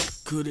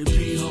could it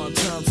be hard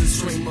times that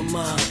strained my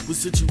mind with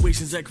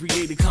situations that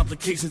created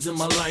complications in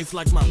my life,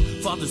 like my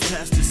father's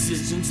past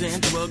decisions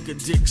and drug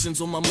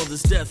addictions, or my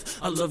mother's death?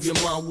 I love your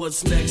mom,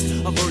 what's next?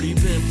 I've already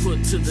been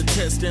put to the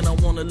test, and I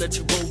want to let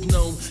you both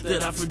know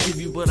that I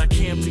forgive you, but I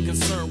can't be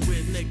concerned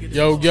with negative.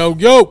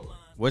 Yo.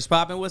 What's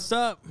poppin'? What's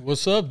up?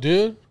 What's up,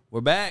 dude?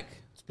 We're back.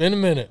 It's been a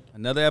minute.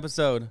 Another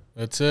episode.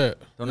 That's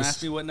it. Don't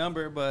ask me what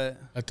number, but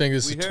I think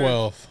it's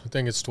 12. I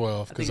think it's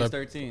 12 because it's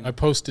 13. I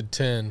posted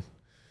 10.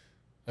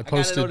 I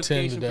posted got a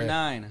notification 10 today. for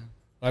 9.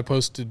 I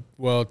posted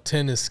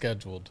 10 is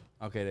scheduled.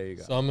 Okay, there you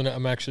go. So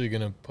I'm actually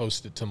gonna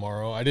post it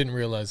tomorrow. I didn't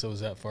realize I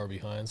was that far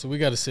behind. So we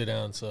got to sit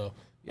down. So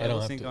yeah, I don't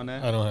we'll have sync to. on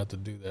that. I don't have to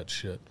do that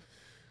shit.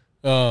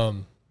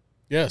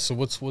 Yeah. So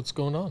what's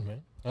going on,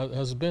 man?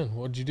 How's it been?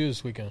 What did you do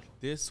this weekend?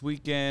 This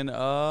weekend,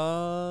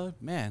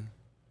 man,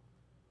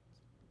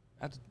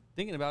 after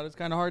thinking about it, it's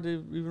kind of hard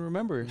to even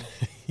remember.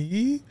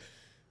 Did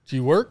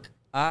you work?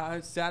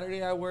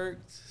 Saturday I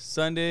worked.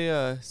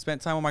 Sunday,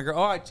 spent time with my girl.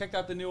 Oh, I checked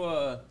out the new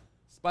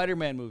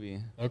Spider-Man movie.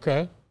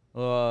 Okay.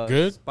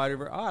 Good.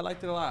 Spider-Verse. Oh, I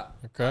liked it a lot.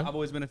 Okay. I've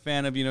always been a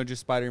fan of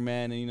just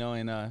Spider-Man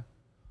and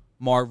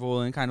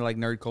Marvel and kind of like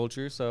nerd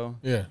culture. So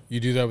yeah, you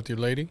do that with your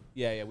lady?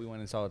 Yeah, we went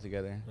and saw it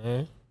together.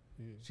 Uh-huh.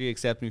 She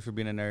accepted me for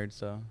being a nerd,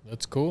 so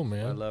that's cool,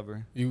 man. I love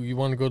her. You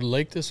want to go to the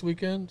lake this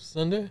weekend,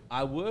 Sunday?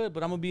 I would,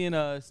 but I'm gonna be in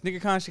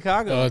SneakerCon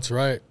Chicago. Oh, that's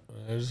right.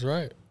 That's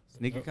right.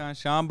 SneakerCon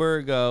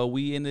Schaumburg.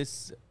 We in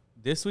this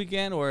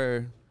weekend,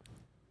 or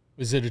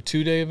is it a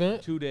 2-day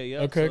event? 2-day.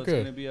 Yep. Okay, so good.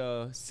 It's gonna be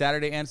a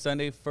Saturday and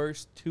Sunday,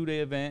 first 2-day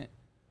event.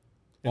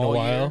 In a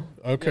while.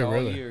 Year. Okay, yeah,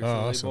 really. All year. Oh, So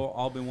awesome. they've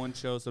all been one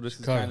show. So this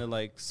Chicago. is kind of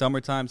like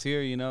summertime's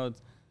here.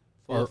 It's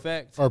full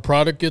effect. Our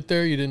product get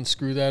there? You didn't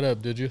screw that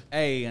up, did you?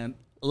 Hey, and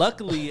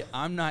luckily,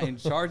 I'm not in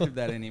charge of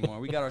that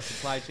anymore. We got our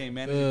supply chain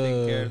manager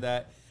taking care of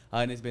that,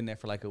 and it's been there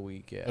for like a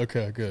week. Yeah.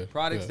 Okay, good.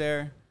 Product's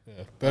there.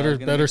 Yeah.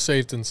 Better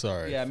safe than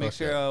sorry. Yeah, make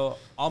sure.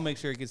 I'll make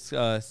sure it gets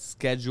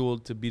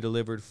scheduled to be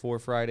delivered for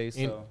Friday.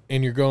 So.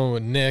 And you're going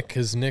with Nick.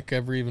 Has Nick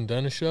ever even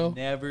done a show?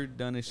 Never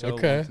done a show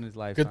okay. once in his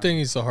lifetime. Good thing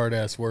he's a hard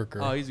ass worker.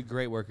 Oh, he's a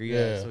great worker.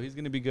 Yeah. So he's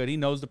gonna be good. He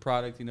knows the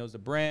product. He knows the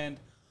brand.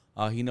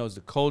 He knows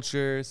the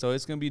culture, so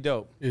it's going to be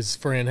dope. Is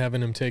Fran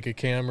having him take a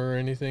camera or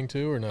anything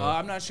too, or no?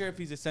 I'm not sure if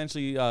he's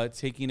essentially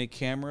taking a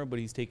camera, but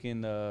he's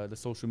taking the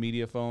social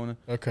media phone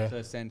to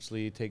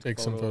essentially take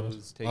some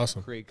photos.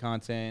 Awesome. Create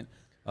content.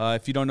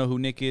 If you don't know who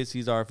Nick is,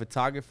 he's our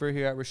photographer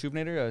here at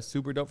Resjuvenator, a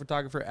super dope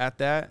photographer at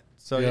that.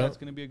 So, yeah it's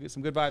going to be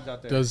some good vibes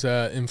out there. Does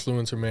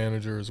influencer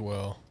manager as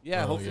well.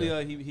 Yeah, hopefully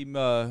he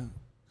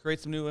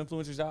creates some new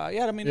influencers.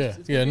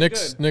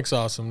 It's Nick's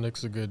awesome.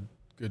 Nick's a good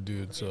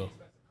dude, so.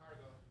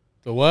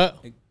 The what?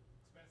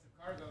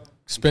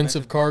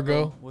 Expensive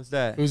cargo. What's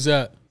that? Who's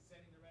that?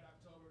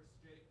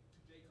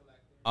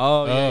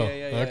 Oh,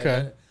 yeah.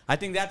 Okay. I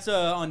think that's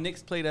on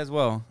Nick's plate as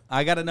well.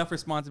 I got enough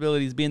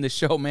responsibilities being the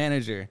show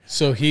manager.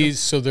 So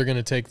they're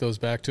gonna take those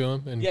back to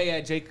him and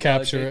Jake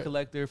capture Jake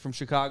Collector from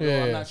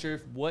Chicago. I'm not sure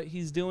what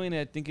he's doing.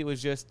 I think it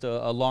was just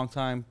a long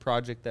time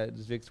project that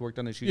Vic's worked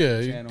on the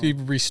YouTube channel. He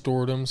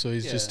restored them, so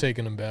he's just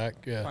taking them back.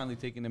 Yeah, finally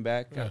taking them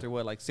back after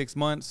 6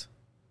 months.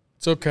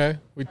 It's okay.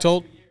 We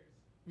told.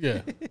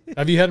 Yeah.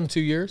 Have you had him 2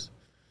 years?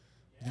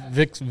 Yeah.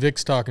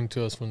 Vic's talking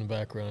to us from the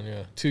background.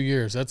 Yeah, 2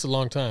 years. That's a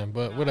long time,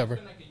 but whatever.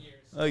 It's been like a year.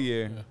 So. A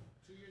year. Yeah.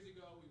 2 years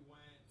ago we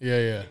went.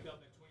 Yeah. Picked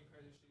up like 20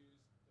 pairs of shoes.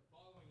 The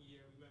following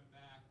year we went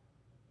back,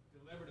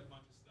 delivered a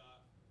bunch of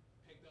stuff,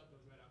 picked up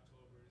those Red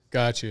Octobers.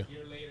 Got you. A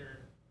year later,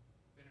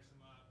 finished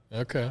them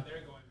up. Okay.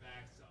 They're going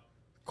back. So.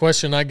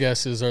 Question, I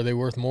guess, is: are they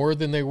worth more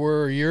than they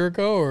were a year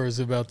ago, or is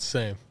it about the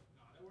same?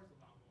 No, they're worth a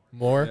lot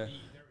more. More?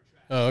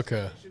 Yeah. Oh,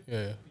 okay.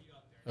 Yeah.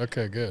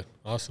 Okay, good.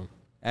 Awesome.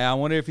 And I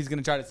wonder if he's going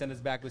to try to send us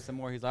back with some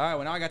more. He's like, all right,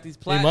 well, now I got these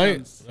platinums.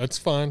 He might. That's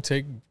fine.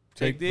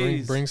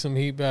 Bring some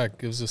heat back.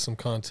 Gives us some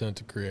content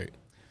to create.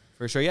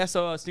 For sure. Yeah,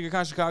 so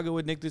SneakerCon Chicago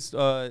with Nick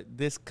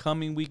this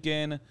coming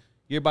weekend.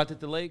 You're about to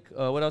hit the lake.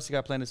 What else you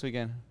got planned this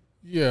weekend?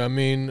 Yeah, I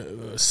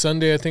mean,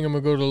 Sunday I think I'm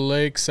going to go to the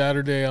lake.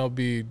 Saturday I'll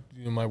be,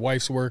 my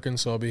wife's working,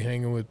 so I'll be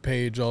hanging with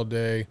Paige all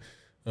day.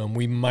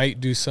 We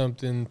might do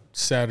something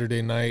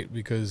Saturday night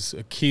because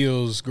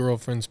Akil's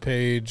girlfriend's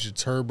Paige,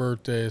 it's her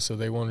birthday, so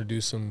they want to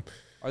do some.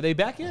 Are they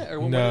back yet? Or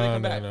when no, do they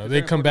come back? No.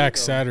 They come back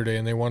Saturday,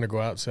 and they want to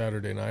go out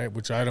Saturday night,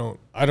 which I don't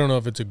know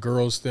if it's a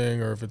girls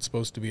thing or if it's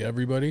supposed to be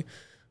everybody.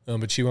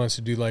 But she wants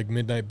to do like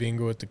midnight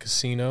bingo at the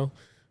casino.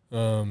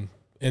 And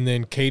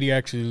then Katie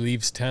actually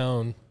leaves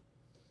town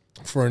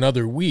for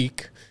another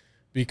week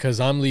because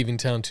I'm leaving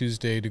town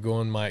Tuesday to go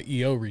on my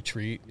EO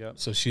retreat. Yep.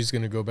 So she's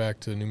going to go back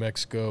to New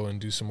Mexico and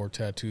do some more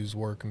tattoos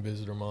work and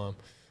visit her mom.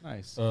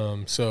 Nice.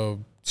 So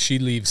she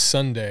leaves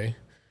Sunday.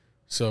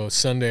 So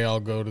Sunday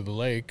I'll go to the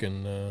lake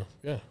and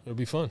it'll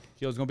be fun.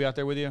 Keel's going to be out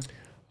there with you?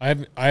 I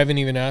haven't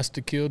even asked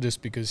Akil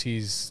just because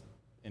he's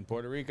in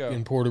Puerto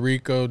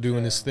Rico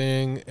doing his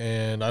thing,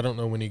 and I don't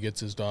know when he gets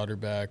his daughter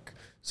back.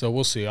 So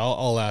we'll see.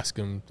 I'll ask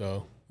him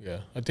though.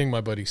 Yeah, I think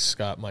my buddy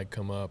Scott might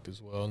come up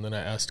as well. And then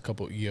I asked a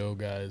couple EO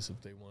guys if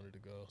they wanted to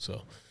go.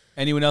 So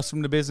Anyone else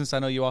from the business? I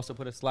know you also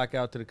put a Slack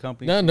out to the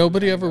company. No,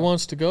 nobody ever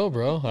wants to go,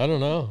 bro. I don't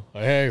know.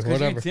 Hey, You're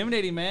whatever.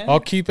 intimidating, man. I'll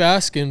keep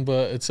asking,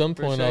 but at some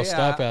For point sure, I'll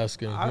stop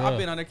asking. I've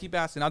been on there. Keep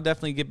asking. I'll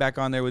definitely get back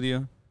on there with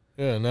you.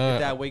 Yeah, no. Get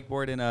that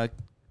wakeboard and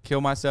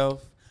kill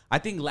myself. I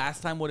think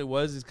last time what it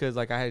was is because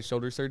like I had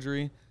shoulder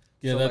surgery.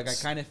 Yeah, so like I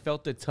kind of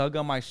felt the tug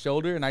on my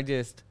shoulder and I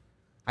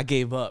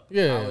gave up.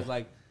 Yeah. I was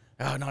like,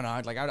 oh no,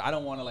 like I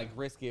don't want to like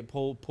risk it,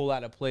 pull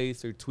out of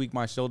place or tweak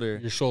my shoulder.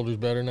 Your shoulder's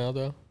better now,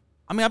 though.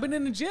 I mean, I've been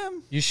in the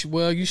gym. You should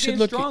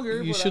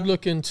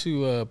look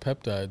into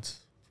peptides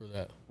for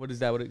that. What is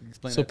that? What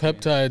explain? So that to me.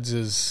 peptides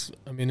is,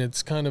 I mean,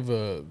 it's kind of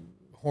a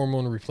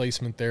hormone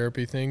replacement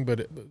therapy thing,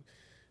 but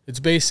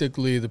it's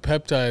basically the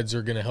peptides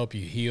are going to help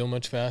you heal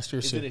much faster.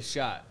 Is it a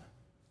shot?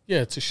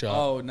 Yeah, it's a shot.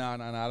 Oh no,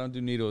 I don't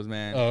do needles,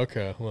 man. Oh,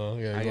 okay. Well,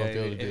 yeah, you won't be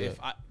able to do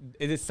that.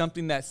 Is it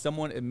something that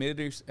someone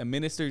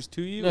administers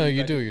to you? No,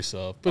 you do it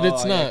yourself, but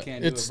it's not. I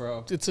can't do it,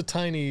 bro. It's a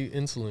tiny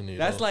insulin needle.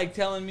 That's like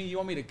telling me you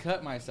want me to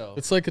cut myself.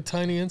 It's like a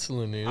tiny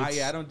insulin needle.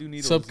 I don't do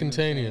needles.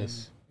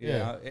 Subcutaneous.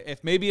 Yeah.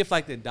 If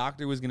like the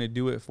doctor was gonna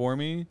do it for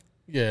me.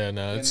 Yeah,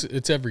 no,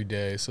 it's every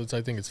day. So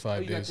I think it's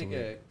 5 days a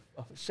week.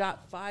 A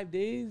shot 5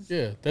 days.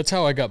 Yeah, that's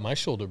how I got my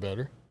shoulder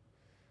better.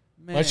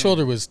 Man. My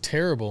shoulder was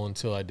terrible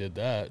until I did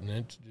that, and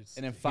it just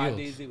And in 5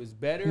 days it was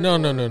better. No.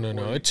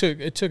 It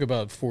took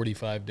about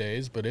 45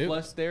 days, but it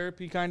plus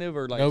therapy kind of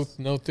or like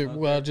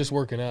well, just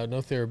working out, no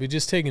therapy,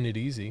 just taking it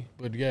easy.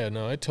 But yeah,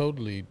 no, it helped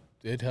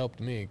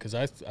me because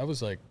I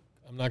was like,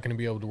 I'm not going to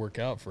be able to work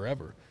out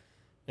forever,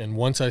 and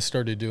once I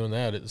started doing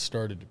that, it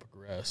started to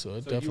progress. So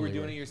definitely. You were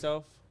doing it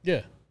yourself.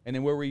 Yeah. And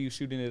then where were you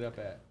shooting it up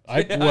at?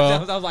 I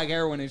was like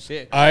heroin and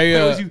shit.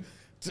 I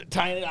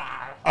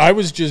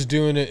was just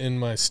doing it in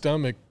my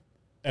stomach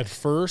at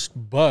first,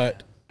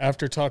 but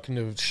after talking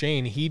to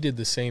Shane, he did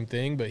the same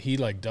thing, but he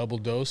like double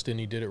dosed and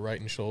he did it right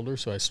in shoulder.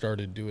 So I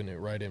started doing it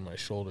right in my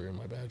shoulder, in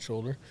my bad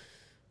shoulder.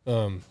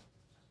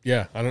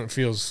 Yeah, I don't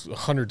feels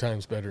 100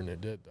 times better than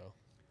it did though.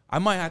 I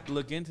might have to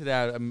look into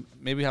that.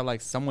 Maybe have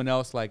like someone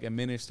else like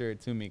administer it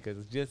to me because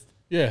it's just.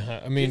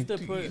 Yeah, I mean,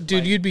 dude,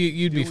 like, you'd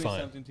be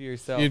fine. Something to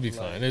yourself, you'd be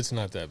fine. It's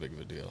not that big of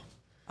a deal.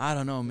 I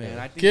don't know, man.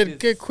 I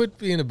think quit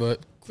being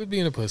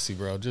a pussy,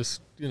 bro. Just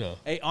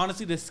Hey,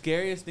 honestly, the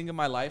scariest thing in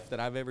my life that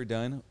I've ever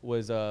done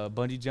was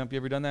bungee jump. You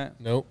ever done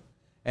that? Nope.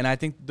 And I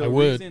think I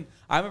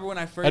remember when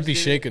I first. I'd be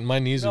shaking. My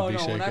knees would be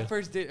shaking. When I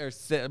first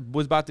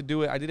was about to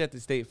do it, I did it at the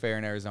state fair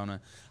in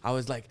Arizona. I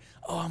was like,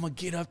 oh, I'm gonna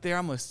get up there.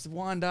 I'm gonna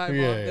swan dive on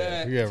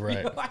that. Yeah,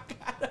 right. I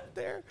got up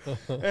there,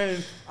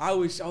 and I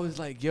was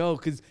like, yo,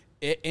 because.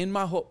 In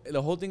the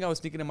whole thing I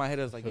was thinking in my head,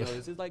 I was like, yo,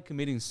 this is like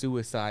committing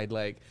suicide,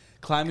 like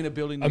climbing a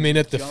building. I mean,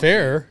 at the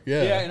fair,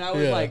 yeah. Yeah, and I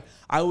was like,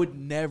 I would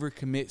never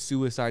commit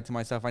suicide to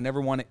myself. I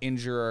never want to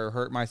injure or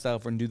hurt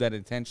myself or do that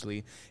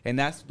intentionally. And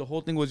that's the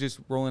whole thing was just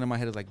rolling in my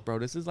head. I was like, bro,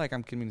 this is like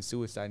I'm committing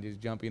suicide and just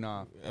jumping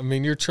off. I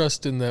mean, you're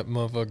trusting that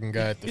motherfucking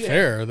guy at the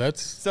fair.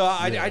 That's so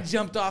I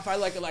jumped off. I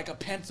like a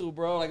pencil,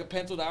 bro, like a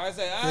pencil dive. I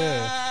said,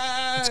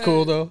 yeah. It's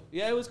cool though.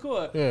 Yeah, it was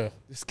cool. Yeah,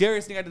 the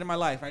scariest thing I did in my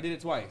life. I did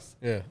it twice.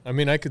 Yeah, I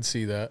mean, I could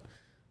see that.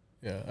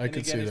 Yeah, I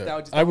could see that.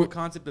 Just the whole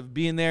concept of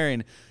being there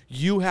and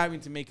you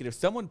having to make it. If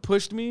someone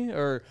pushed me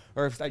or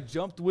if I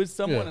jumped with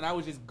someone and I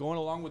was just going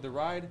along with the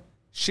ride,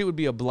 shit would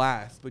be a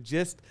blast. But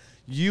just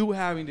you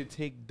having to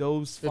take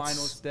those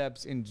final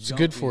steps and jumping. It's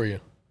good for you.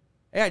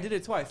 Yeah, I did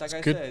it twice, like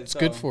I said. It's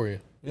good for you.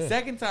 Yeah. The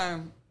second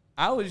time,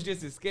 I was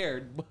just as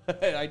scared,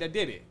 but I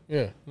did it.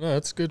 Yeah, no,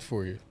 that's good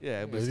for you.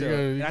 Yeah, but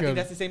still. I think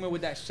that's the same way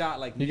with that shot.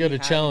 Like you got to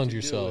challenge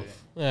yourself.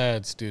 I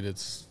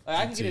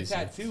can get a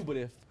tattoo, but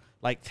if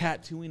like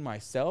tattooing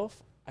myself,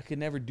 I could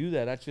never do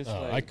that. That's just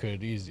I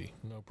could easy,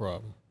 no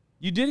problem.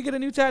 You did get a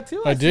new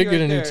tattoo? I did get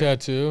a new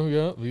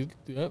tattoo.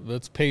 Yeah,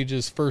 that's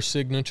Paige's first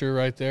signature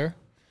right there.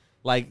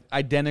 Like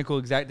identical,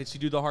 exact. Did she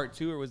do the heart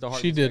too, or was the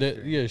heart? She did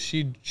it. Yeah,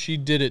 she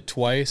did it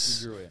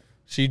twice.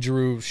 She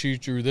drew it. She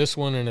drew this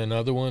one and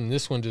another one.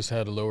 This one just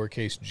had a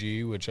lowercase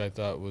g, which I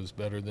thought was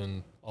better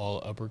than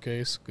all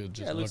uppercase.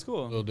 Just it looks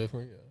cool. A little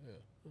different.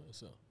 Yeah.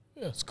 So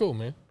it's cool,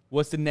 man.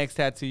 What's the next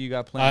tattoo you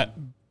got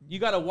planned? You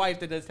got a wife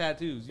that does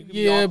tattoos. You can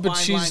be all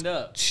but lined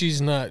up.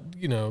 She's not.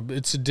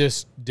 It's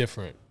just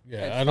different.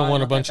 Yeah, I don't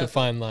want a bunch of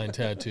fine line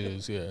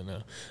tattoos. Yeah,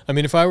 no. I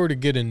mean, if I were to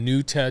get a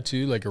new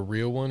tattoo, like a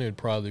real one, it'd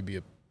probably be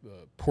a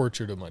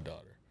portrait of my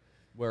daughter.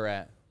 Where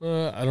at?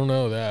 I don't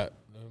know that.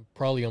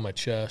 Probably on my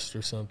chest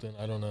or something.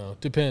 I don't know.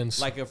 Depends.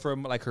 Like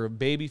from like her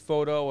baby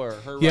photo or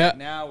her right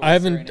now. I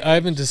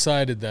haven't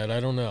decided that.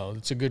 I don't know.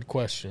 It's a good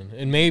question.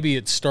 And maybe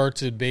it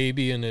starts at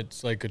baby and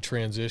it's like a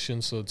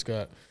transition, so it's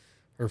got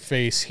her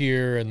face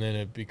here and then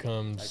it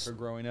becomes like her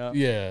growing up.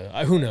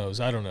 Yeah. Who knows?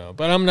 I don't know.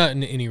 But I'm not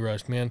in any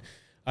rush, man.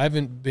 I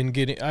haven't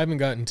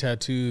gotten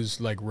tattoos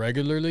like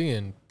regularly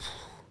in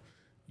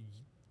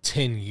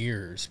 10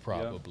 years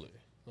probably.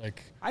 Yeah.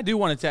 Like I do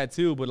want a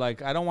tattoo, but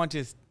like I don't want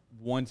just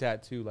one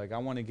tattoo. Like I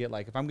want to get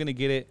like if I'm gonna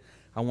get it,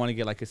 I want to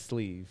get like a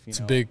sleeve. It's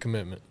a big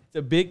commitment. It's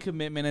a big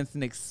commitment. And it's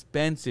an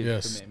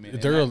expensive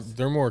commitment.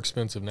 They're more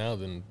expensive now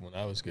than when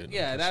I was getting.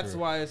 Yeah, that's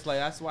why it's like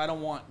that's why I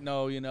don't want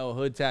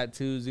hood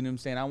tattoos. You know what I'm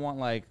saying? I want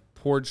like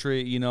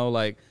portrait.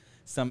 Like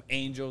some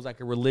angels, like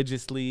a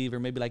religious sleeve, or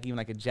maybe like even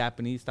like a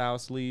Japanese style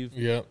sleeve.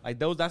 Yeah. Like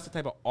those, that's the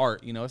type of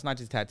art, you know. It's not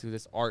just tattoos,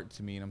 it's art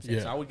to me, you know what I'm saying?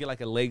 Yeah. So I would get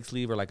like a leg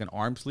sleeve or like an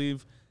arm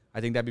sleeve. I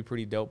think that'd be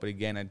pretty dope. But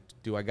again,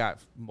 I got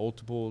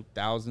multiple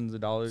thousands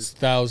of dollars.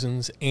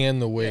 Thousands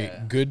and the weight.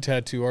 Yeah. Good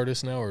tattoo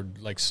artists now are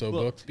like so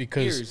booked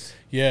because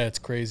it's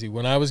crazy.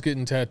 When I was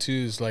getting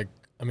tattoos, like,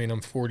 I mean,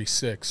 I'm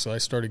 46, so I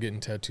started getting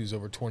tattoos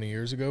over 20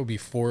 years ago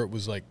before it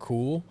was like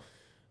cool.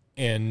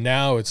 And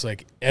now it's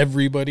like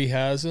everybody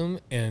has them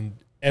and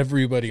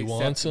everybody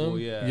wants them.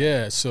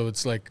 Yeah. So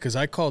it's like, because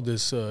I called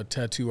this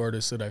tattoo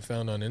artist that I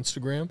found on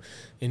Instagram,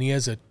 and he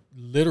has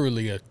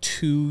literally a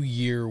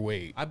 2-year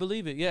wait. I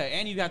believe it. Yeah.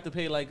 And you have to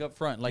pay like up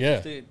front. Like,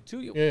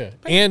 yeah.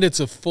 And it's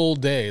a full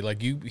day.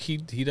 Like he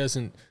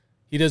doesn't,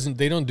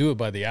 they don't do it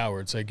by the hour.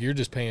 It's like you're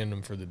just paying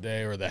them for the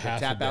day or the half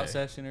a day. Tap out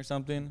session or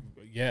something.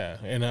 Yeah.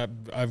 And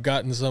I've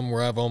gotten some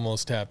where I've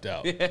almost tapped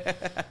out. Yeah,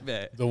 I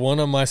bet. The one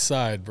on my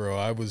side, bro,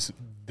 I was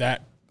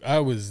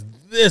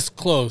this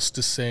close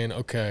to saying,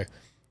 okay,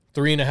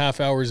 3.5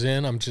 hours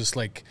in, I'm just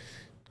like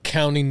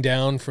counting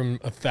down from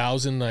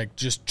 1,000, like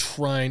just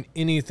trying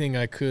anything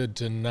I could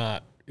to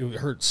not. It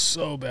hurt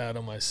so bad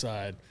on my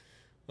side.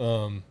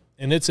 And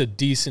it's a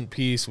decent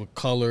piece with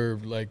color.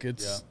 Like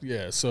it's,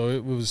 so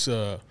it was,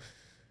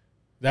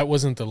 that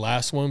wasn't the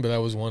last one, but that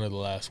was one of the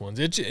last ones.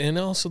 And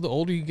also the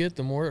older you get,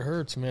 the more it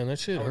hurts, man. That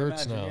shit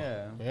hurts now.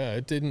 Yeah,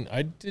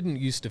 I didn't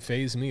used to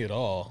faze me at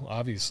all,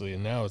 obviously.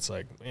 And now it's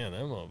like, man,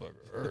 that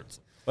motherfucker hurts.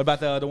 What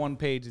about the one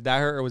page? Did that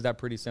hurt, or was that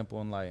pretty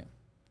simple and light?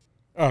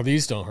 Oh,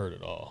 these don't hurt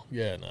at all.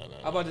 Yeah, no.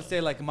 I'm about to say,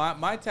 like,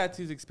 my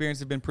tattoos experience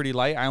have been pretty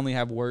light. I only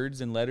have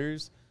words and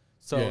letters.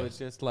 So it's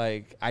just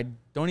like, I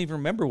don't even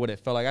remember what it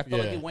felt like. I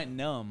felt like it went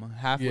numb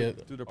halfway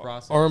through the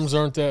process. Arms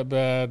aren't that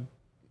bad.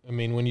 I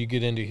mean, when you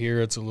get into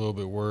here, it's a little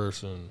bit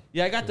worse. And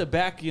I got the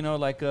back, you know,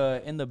 like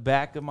in the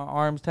back of my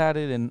arms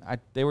tatted, and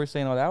they were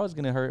saying, oh, that was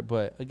going to hurt.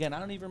 But again, I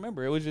don't even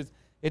remember.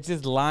 It's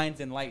just lines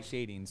and light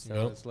shadings.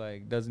 So it's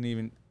like,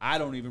 I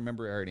don't even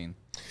remember it hurting.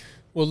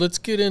 Well, let's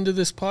get into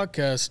this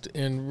podcast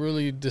and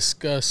really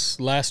discuss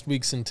last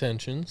week's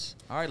intentions.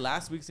 All right,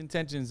 last week's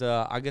intentions.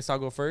 I guess I'll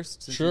go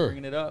first since you're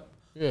bringing it up.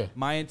 Yeah.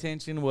 My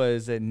intention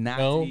was not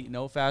to eat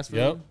no fast food.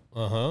 Yep.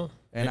 Uh-huh.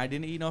 And I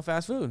didn't eat no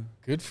fast food.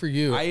 Good for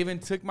you. I even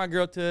took my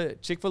girl to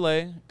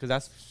Chick-fil-A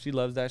because she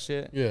loves that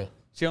shit. Yeah.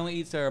 She only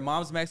eats her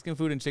mom's Mexican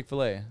food and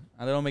Chick-fil-A. And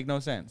that don't make no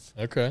sense.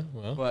 Okay.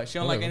 Well, but she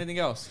don't like anything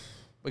else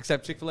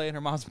except Chick-fil-A and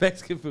her mom's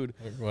Mexican food.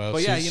 Well,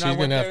 but she's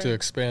going to have to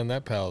expand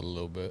that palate a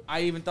little bit.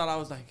 I even thought, I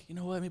was like, you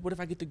know what? What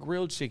if I get the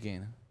grilled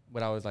chicken?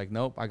 But I was like,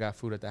 nope, I got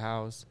food at the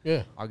house.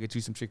 Yeah. I'll get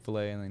you some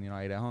Chick-fil-A and then,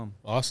 I eat at home.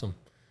 Awesome.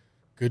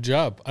 Good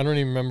job. I don't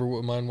even remember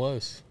what mine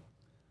was.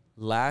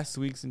 Last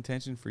week's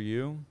intention for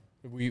you?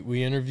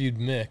 We interviewed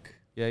Mick.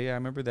 Yeah, I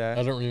remember that.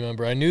 I don't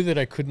remember. I knew that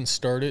I couldn't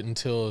start it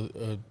until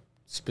a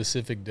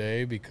specific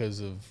day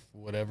because of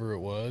whatever it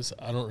was.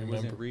 I don't remember.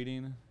 Was it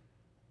reading?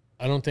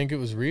 I don't think it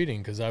was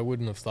reading because I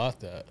wouldn't have thought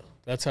that.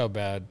 That's how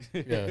bad.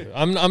 Yeah,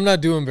 I'm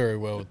not doing very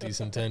well with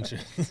these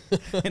intentions.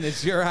 And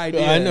it's your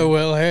idea. I know.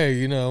 Well,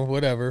 hey,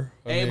 whatever.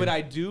 But I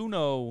do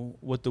know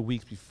what the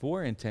week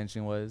before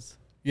intention was.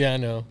 Yeah, I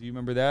know. Do you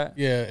remember that?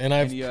 Yeah, and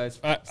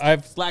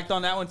I've slacked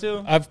on that one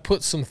too. I've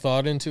put some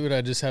thought into it.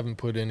 I just haven't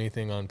put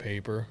anything on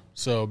paper.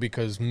 So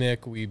because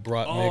Mick, we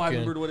brought Mick in. I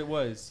remembered what it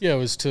was. Yeah, it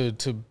was to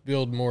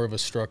build more of a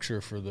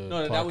structure for the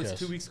podcast. That was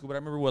 2 weeks ago, but I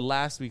remember what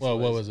last week's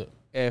was. What was it?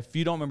 If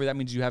you don't remember, that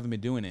means you haven't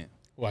been doing it.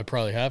 Well, I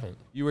probably haven't.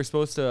 You were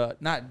supposed to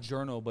not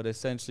journal, but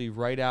essentially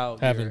write out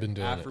haven't been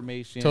doing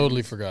affirmations.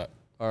 Totally forgot.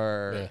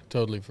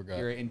 Totally forgot.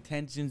 Your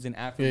intentions and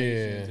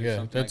affirmations.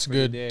 Yeah. That's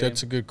good.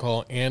 That's a good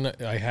call. And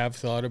I have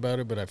thought about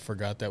it, but I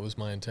forgot that was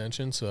my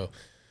intention. So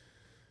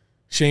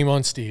shame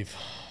on Steve.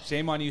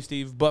 Shame on you,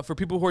 Steve. But for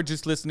people who are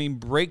just listening,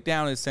 break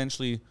down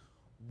essentially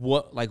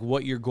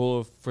what your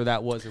goal for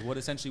that was, or what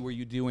essentially were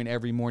you doing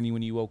every morning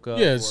when you woke up?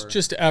 Yeah, it's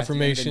just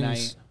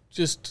affirmations.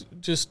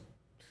 Just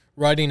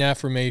writing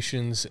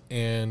affirmations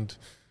and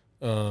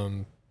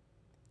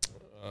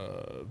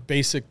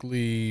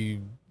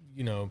basically,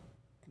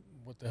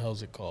 what the hell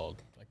is it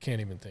called? I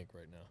can't even think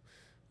right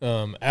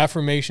now.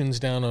 Affirmations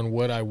down on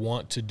what I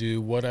want to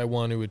do, what I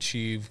want to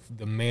achieve,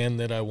 the man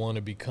that I want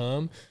to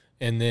become,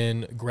 and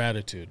then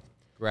gratitude.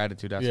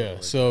 Gratitude, that's yeah.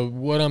 So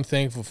what I'm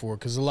thankful for,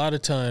 because a lot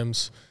of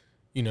times,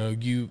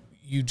 you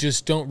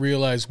just don't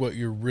realize what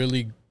you're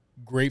really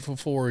grateful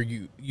for.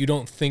 You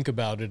don't think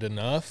about it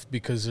enough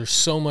because there's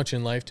so much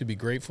in life to be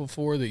grateful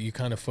for that you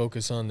kind of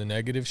focus on the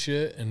negative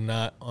shit and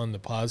not on the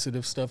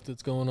positive stuff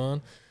that's going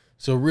on.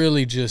 So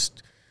really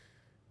just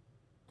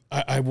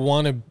I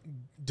want to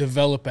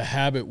develop a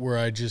habit where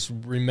I just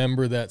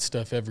remember that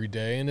stuff every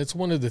day. And it's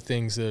one of the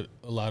things that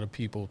a lot of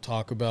people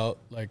talk about,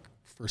 like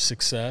for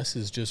success,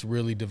 is just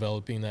really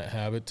developing that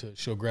habit to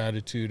show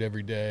gratitude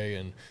every day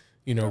and,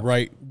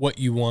 write what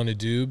you want to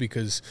do,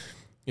 because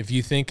if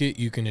you think it,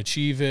 you can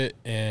achieve it.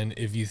 And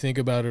if you think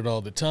about it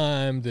all the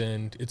time,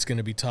 then it's going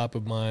to be top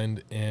of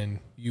mind and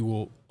you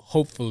will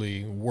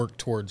hopefully work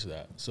towards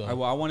that. So I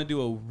want to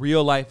do a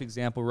real life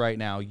example right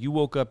now. You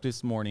woke up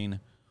this morning.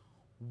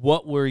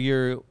 What are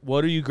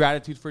you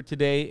gratitude for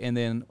today? And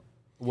then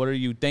What are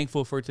you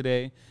thankful for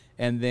today?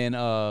 And then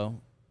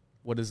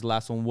what is the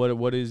last one?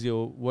 What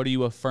are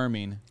you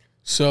affirming?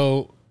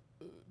 So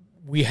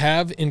we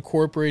have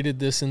incorporated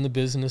this in the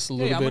business a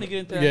little bit. I'm gonna get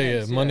into that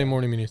next, Monday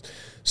morning meetings.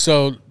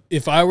 So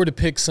if I were to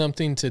pick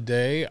something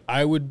today,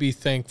 I would be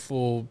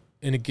thankful.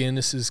 And again,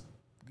 this is,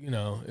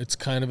 it's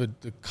kind of a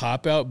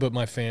cop-out, but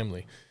my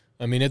family.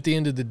 I mean, at the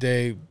end of the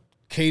day,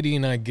 Katie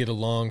and I get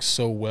along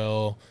so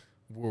well.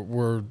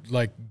 We're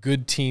like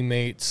good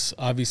teammates.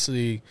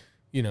 Obviously,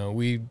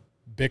 we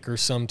bicker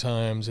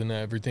sometimes and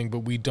everything, but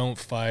we don't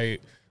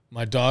fight.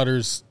 My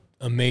daughter's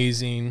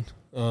amazing.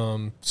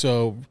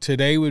 So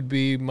today would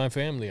be my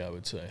family, I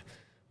would say.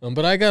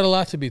 But I got a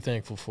lot to be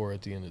thankful for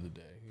at the end of the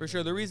day. For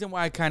sure. The reason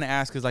why I kind of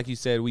ask is, like you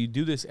said, we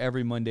do this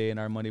every Monday in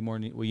our Monday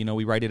morning.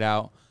 We write it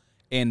out.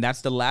 And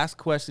that's the last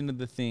question of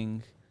the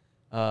thing.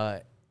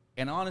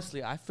 And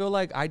honestly, I feel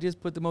like I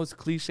just put the most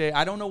cliche.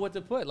 I don't know what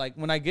to put. Like,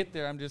 when I get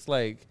there, I'm just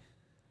like,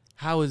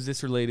 how is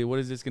this related? What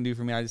is this going to do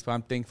for me?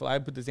 I'm thankful. I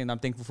put the same. I'm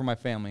thankful for my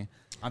family.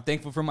 I'm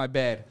thankful for my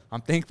bed.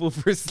 I'm thankful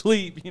for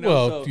sleep.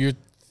 Well, you're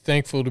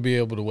thankful to be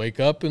able to wake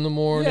up in the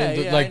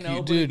morning. Yeah, like I know.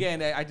 You but did.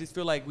 Again, I just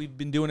feel like we've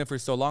been doing it for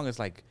so long. It's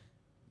like,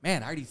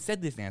 man, I already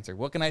said this answer.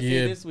 What can I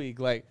say this week?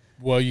 Like,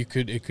 well, it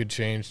could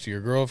change to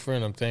your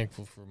girlfriend. I'm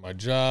thankful for my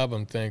job.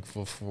 I'm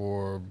thankful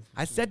for.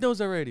 I said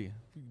those already.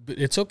 But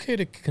it's okay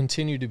to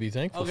continue to be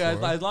thankful. Okay,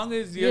 as long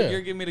as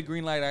you're giving me the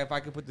green light, if I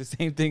could put the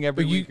same thing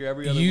every week or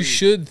every other week. You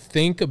should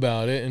think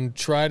about it and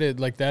try to,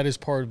 like, that is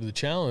part of the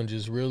challenge,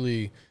 is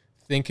really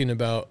thinking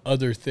about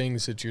other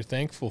things that you're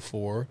thankful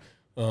for.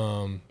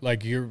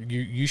 Like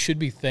you should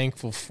be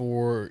thankful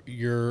for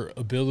your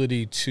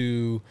ability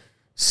to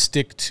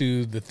stick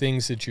to the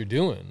things that you're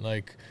doing.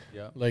 Like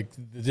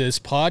this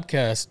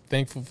podcast,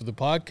 thankful for the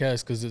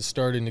podcast because it's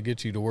starting to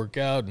get you to work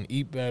out and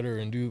eat better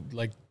and do,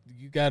 like,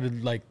 you got to,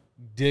 like,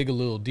 dig a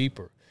little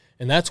deeper.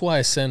 And that's why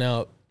I sent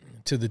out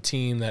to the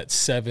team that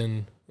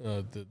 7,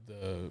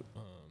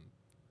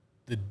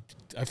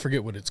 I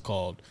forget what it's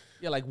called.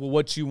 Yeah, like, well,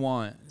 what you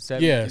want.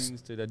 7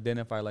 things to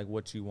identify, like,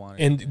 what you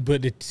want.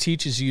 But it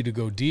teaches you to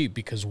go deep,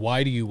 because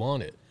why do you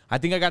want it? I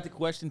think I got the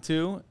question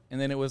too, and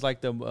then it was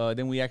like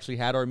then we actually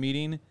had our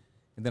meeting,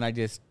 and then I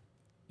just,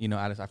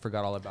 I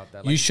forgot all about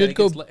that. Like, you should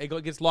go.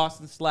 It gets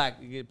lost in Slack.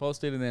 You get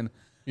posted, and then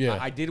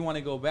I did want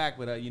to go back,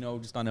 but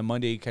just on a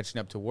Monday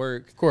catching up to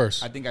work. Of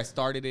course. I think I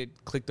started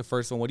it. Clicked the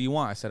first one. What do you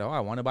want? I said, I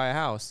want to buy a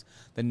house.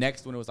 The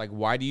next one, it was like,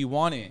 why do you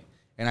want it?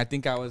 And I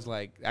think I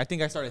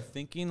started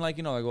thinking, like,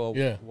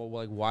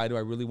 why do I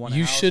really want a house?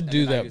 You should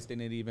do that. I just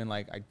didn't even,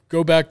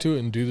 go back to it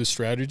and do the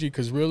strategy,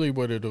 because really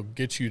what it'll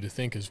get you to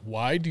think is,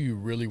 why do you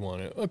really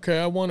want it? Okay,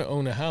 I want to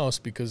own a house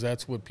because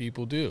that's what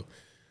people do.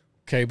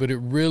 Okay, but it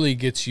really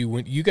gets you,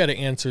 when you got to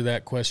answer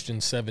that question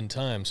 7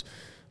 times.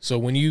 So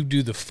when you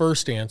do the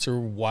first answer,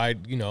 why,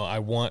 I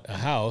want a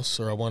house,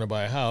 or I want to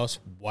buy a house,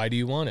 why do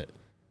you want it?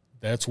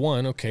 That's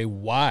one. Okay,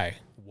 why?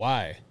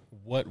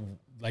 What?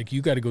 Like,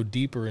 you got to go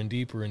deeper and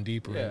deeper and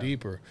deeper and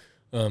deeper.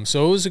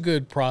 So it was a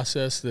good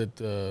process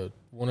that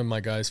one of my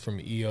guys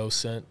from EO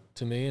sent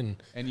to me.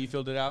 And you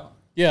filled it out?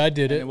 Yeah, I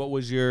did it. And what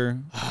was your, do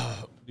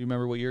you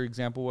remember what your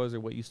example was,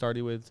 or what you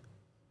started with?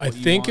 I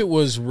think it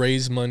was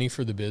raise money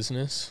for the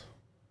business.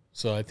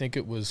 So I think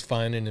it was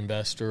find an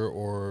investor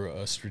or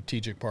a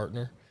strategic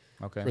partner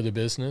for the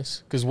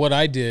business. Because what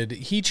I did,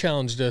 he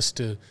challenged us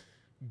to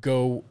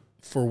go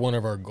for one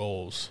of our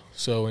goals.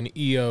 So in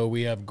EO,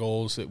 we have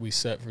goals that we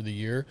set for the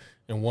year.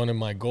 And one of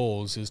my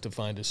goals is to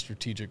find a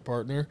strategic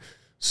partner.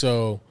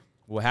 So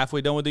we're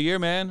halfway done with the year,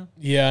 man.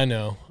 Yeah, I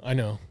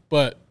know.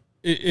 But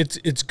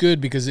it's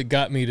good, because it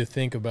got me to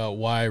think about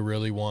why I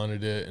really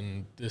wanted it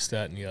and this,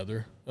 that, and the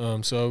other.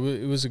 So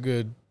it was a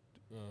good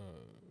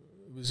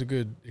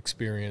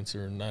experience,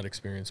 or not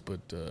experience,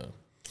 but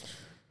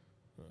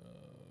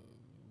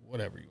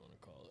whatever you want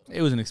to call it.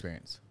 It was an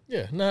experience.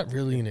 Yeah, not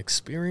really an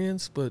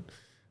experience, but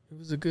it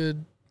was a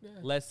good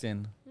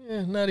lesson.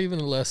 Yeah, not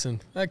even a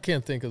lesson. I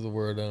can't think of the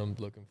word I'm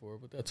looking for,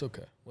 but that's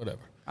okay. Whatever.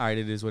 All right,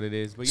 it is what it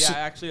is. But yeah,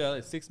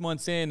 actually, 6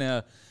 months in,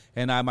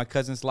 and my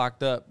cousin's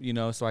locked up,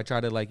 so I try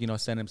to,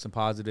 send him some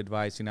positive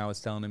advice. I was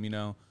telling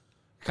him,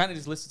 kind of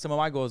just listed some of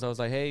my goals. I was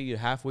like, hey, you're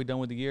halfway done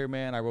with the year,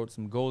 man. I wrote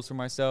some goals for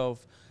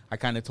myself. I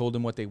kind of told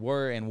him what they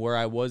were and where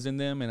I was in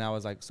them. And I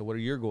was like, so what are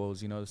your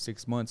goals,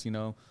 6 months,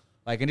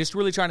 and just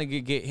really trying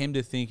to get him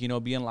to think,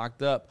 being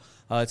locked up,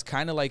 it's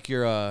kind of like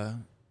you're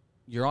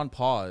on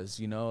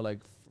pause,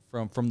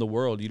 from the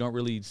world. You don't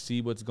really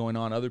see what's going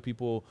on. Other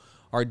people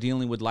are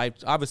dealing with life.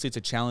 Obviously, it's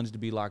a challenge to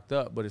be locked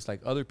up, but it's like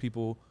other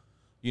people,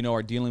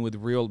 are dealing with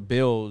real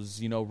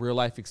bills, real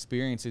life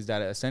experiences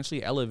that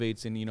essentially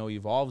elevates and,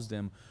 evolves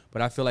them.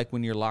 But I feel like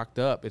when you're locked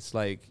up, it's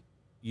like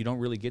you don't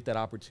really get that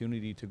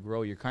opportunity to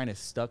grow. You're kind of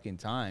stuck in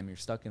time. You're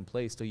stuck in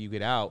place till you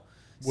get out.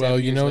 Well,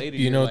 you know what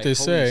like, they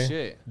say,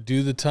 shit.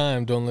 Do the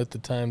time, don't let the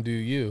time do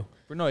you.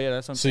 But no, yeah,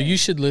 that's what I'm saying. So you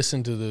should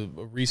listen to the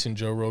recent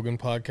Joe Rogan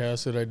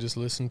podcast that I just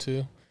listened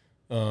to.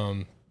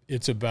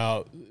 It's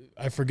about,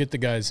 I forget the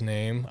guy's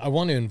name. I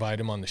want to invite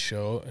him on the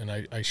show, and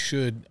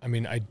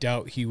I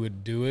doubt he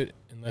would do it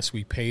unless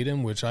we paid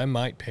him, which I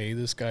might pay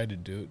this guy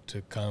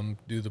to come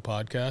do the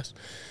podcast.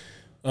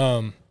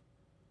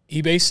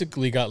 He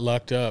basically got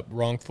locked up,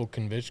 wrongful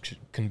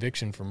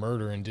conviction for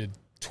murder, and did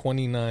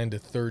 29 to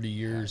 30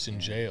 years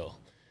in jail.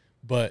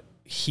 But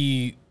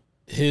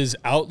his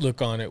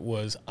outlook on it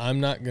was,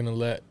 I'm going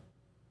to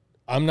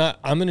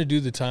do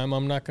the time.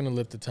 I'm not going to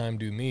let the time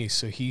do me.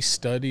 So he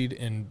studied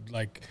and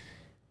like,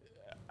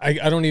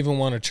 I don't even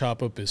want to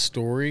chop up his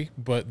story,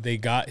 but they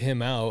got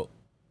him out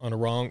on a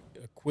wrong,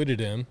 acquitted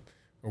him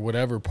or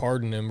whatever,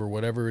 pardoned him or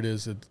whatever it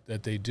is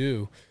that they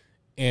do.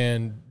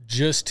 And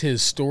just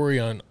his story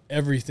on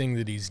everything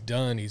that he's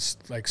done, he's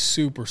like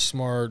super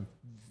smart,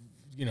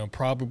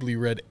 probably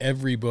read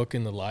every book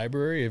in the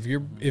library.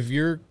 If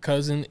your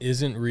cousin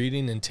isn't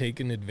reading and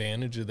taking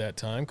advantage of that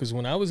time, because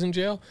when I was in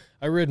jail,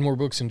 I read more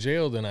books in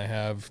jail than I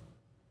have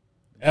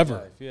ever.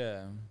 Life,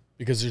 yeah.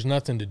 Because there's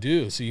nothing to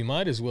do, so you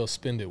might as well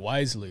spend it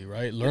wisely,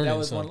 right? Learning that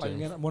was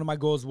something. One of my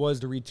goals was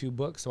to read 2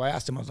 books. So I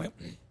asked him, I was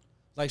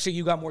like, shit,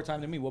 you got more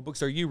time than me. What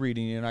books are you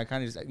reading? And I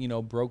kind of just,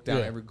 broke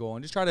down every goal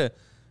and just try to,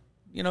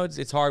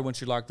 it's hard once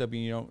you're locked up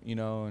and you don't,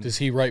 And does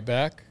he write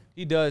back?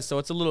 He does, so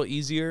it's a little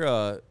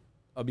easier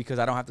because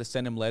I don't have to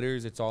send him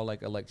letters. It's all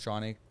like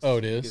electronic. Oh,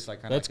 it is? It's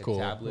like That's like cool.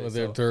 Tablet, Well,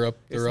 so they're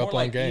up on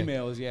like game.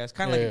 Emails, yeah. It's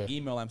kind of like an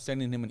email. I'm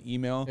sending him an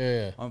email.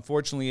 Yeah.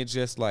 Unfortunately, it's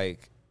just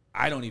like,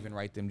 I don't even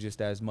write them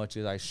just as much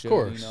as I should. Of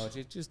course.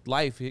 It's just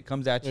life. It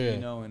comes at you,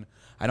 and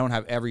I don't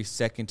have every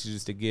second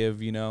to give,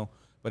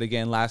 But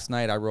again, last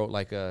night I wrote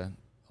like a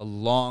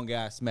long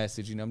ass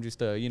message, I'm just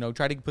try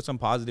to put some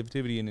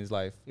positivity in his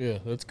life. Yeah,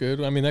 that's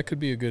good. I mean, that could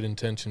be a good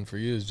intention for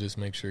you, is just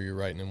make sure you're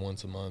writing him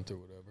once a month or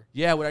whatever.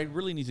 Yeah, what I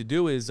really need to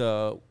do is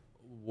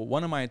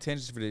one of my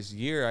intentions for this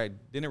year, I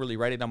didn't really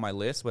write it on my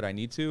list, but I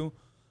need to.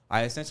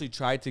 I essentially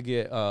tried to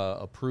get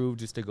approved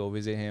just to go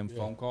visit him,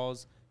 phone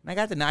calls, and I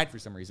got denied for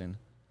some reason.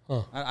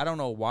 Huh. I don't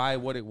know why,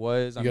 what it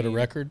was. You got a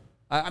record?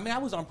 I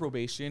was on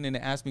probation, and it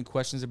asked me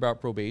questions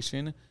about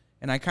probation,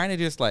 and I kind of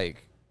just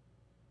like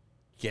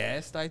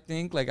guessed, I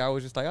think. Like I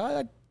was just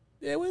like,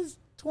 it was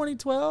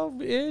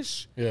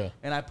 2012-ish. Yeah.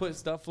 And I put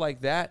stuff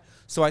like that.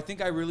 So I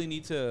think I really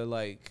need to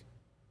like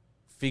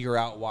figure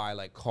out why,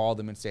 like call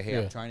them and say, hey,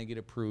 I'm trying to get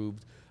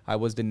approved. I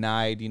was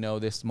denied,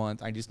 this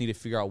month. I just need to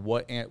figure out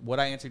what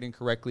I answered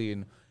incorrectly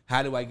and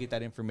how do I get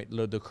that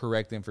the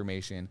correct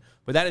information.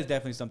 But that is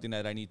definitely something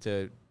that I need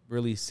to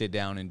really sit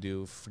down and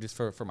do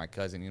for my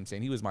cousin,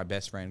 He was my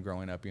best friend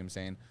growing up,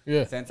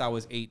 Yeah. Since I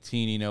was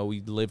 18, we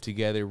lived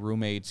together,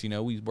 roommates,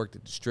 we worked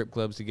at the strip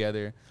clubs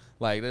together.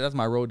 Like, that's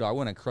my road dog. We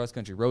went on a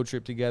cross-country road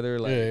trip together.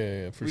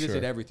 Like, for we sure. just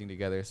did everything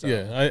together. So.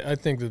 Yeah, I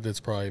think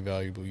that's probably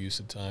valuable use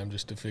of time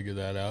just to figure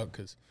that out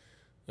because,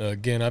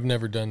 again, I've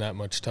never done that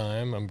much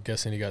time. I'm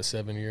guessing he got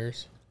 7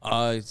 years.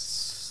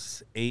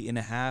 It's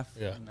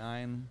 8.5,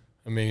 9.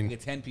 I mean,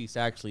 like a 10-piece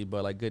actually,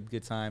 but like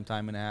good time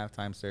and a half,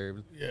 time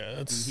served.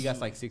 Yeah, he got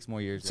like 6 more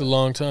years. It's a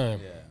long time.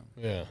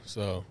 Yeah.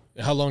 So,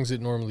 how long does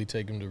it normally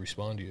take him to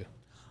respond to you?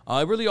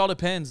 It really all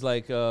depends.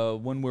 Like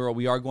when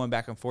we are going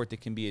back and forth,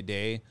 it can be a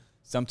day.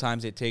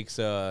 Sometimes it takes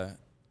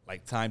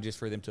like time just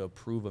for them to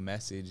approve a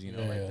message.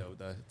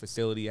 The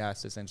facility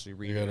has to essentially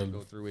read it,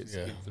 go through it,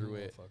 skip through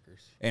it.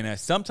 And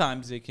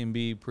sometimes it can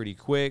be pretty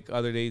quick.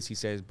 Other days he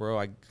says, bro,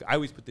 I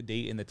always put the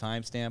date and the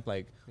timestamp.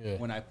 Like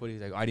when I put it,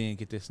 he's like, I didn't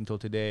get this until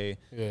today.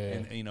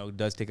 And it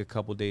does take a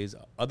couple days.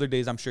 Other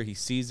days I'm sure he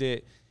sees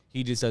it.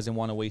 He just doesn't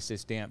want to waste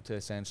his stamp to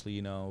essentially,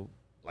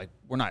 like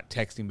we're not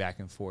texting back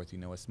and forth.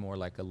 It's more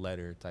like a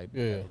letter type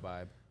of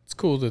vibe. It's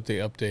cool that they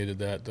updated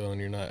that, though,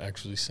 and you're not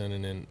actually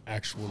sending in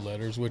actual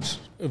letters, which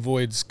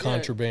avoids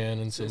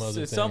contraband and some other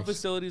things. Some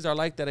facilities are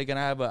like that. Again,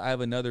 I have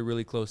another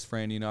really close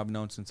friend, I've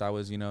known since I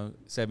was,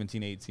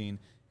 17, 18,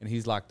 and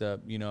he's locked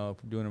up,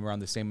 doing around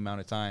the same amount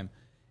of time.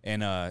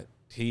 And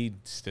he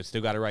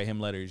still got to write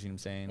him letters, you know what I'm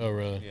saying? Oh,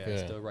 really? Yeah,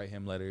 still write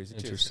him letters.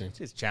 Interesting. It's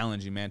just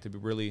challenging, man,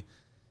 to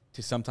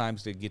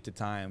sometimes to get the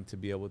time to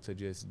be able to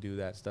just do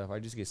that stuff. I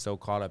just get so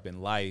caught up in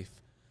life.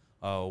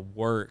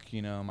 Work,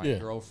 my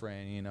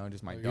girlfriend,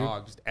 just my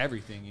dog, just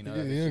everything, You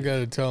don't got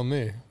to tell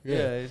me.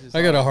 It's just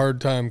I got a hard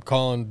time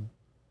calling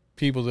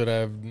people that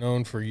I've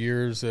known for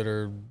years that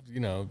are,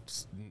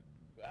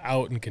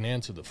 out and can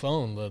answer the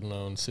phone, let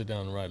alone sit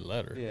down and write a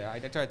letter. Yeah, I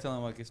try to tell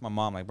him, like, it's my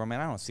mom. Like, bro, man,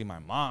 I don't see my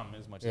mom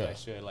as much as I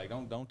should. Like,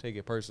 don't take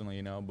it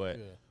personally, But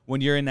when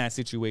you're in that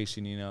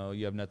situation,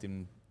 you have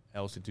nothing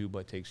else to do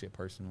but take shit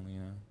personally,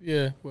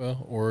 Yeah,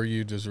 well, or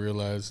you just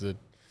realize that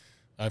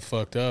I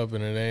fucked up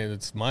and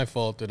it's my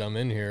fault that I'm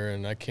in here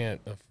and I can't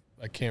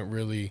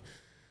really,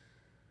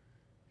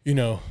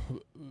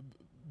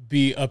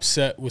 be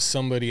upset with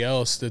somebody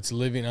else that's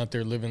living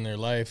living their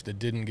life that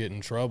didn't get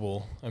in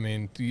trouble. I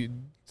mean,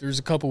 there's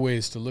a couple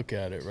ways to look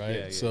at it,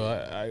 right?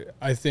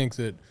 I think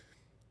that,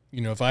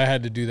 if I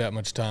had to do that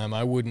much time,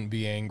 I wouldn't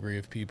be angry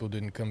if people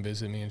didn't come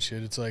visit me and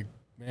shit. It's like,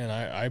 man,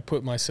 I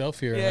put myself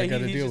here and I got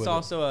to deal with it. He's just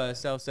also a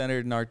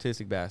self-centered and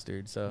artistic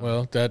bastard. So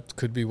well, that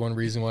could be one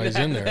reason why he's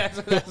in there.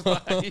 that's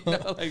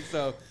why,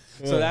 so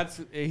that's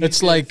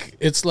it's like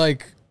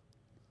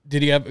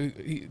did he have?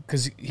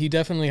 Because he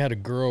definitely had a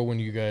girl when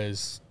you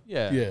guys.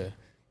 Yeah.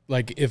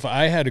 like if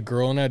I had a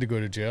girl and I had to go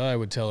to jail, I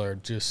would tell her,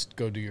 just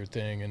go do your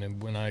thing. And then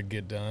when I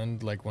get done,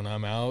 like when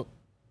I'm out,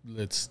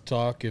 let's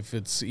talk if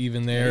it's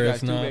even there. You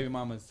if got not, two baby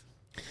mamas.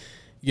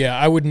 yeah,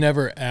 I would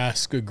never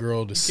ask a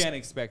girl to. You can't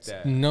expect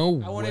that. No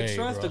way. I want to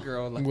trust bro. a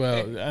girl. Like,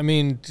 Well, I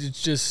mean,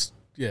 it's just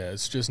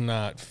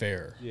not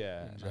fair.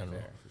 yeah, not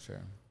fair, for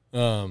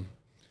sure.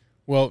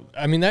 Well,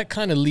 I mean, that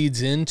kind of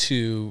leads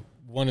into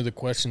one of the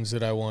questions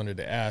that I wanted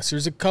to ask.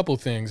 There's a couple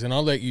things, and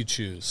I'll let you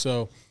choose.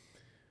 So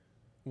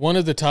one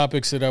of the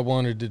topics that I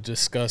wanted to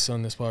discuss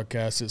on this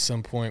podcast at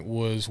some point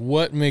was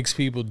what makes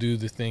people do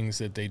the things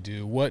that they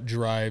do? What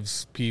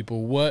drives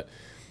people?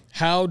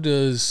 How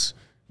does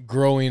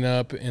growing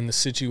up in the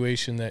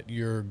situation that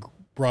you're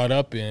brought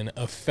up in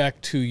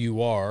affect who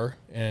you are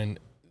and,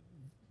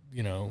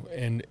 you know,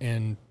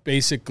 and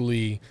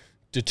basically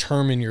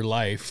determine your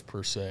life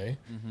per se.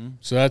 Mm-hmm.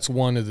 So that's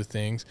one of the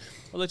things.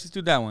 Well, let's just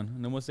do that one,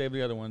 and then we'll save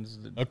the other ones.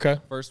 Okay.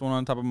 First one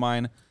on top of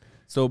mine.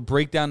 So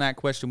break down that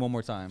question one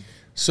more time.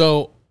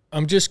 So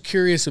I'm just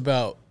curious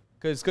about,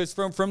 because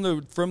from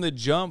the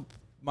jump,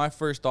 my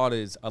first thought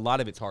is a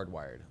lot of it's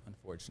hardwired,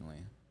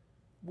 unfortunately.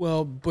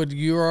 well, but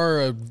you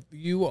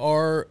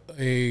are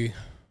a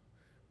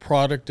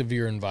product of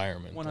your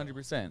environment.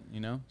 100%. You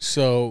know.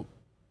 So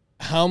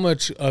how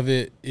much of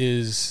it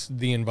is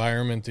the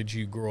environment that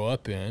you grow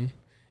up in?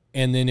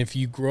 And then if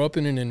you grow up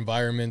in an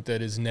environment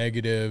that is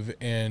negative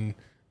and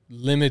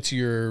limits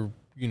your,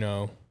 you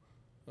know,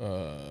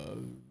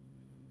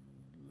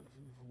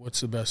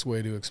 what's the best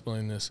way to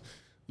explain this?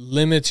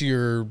 Limits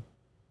your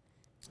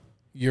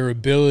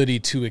ability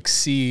to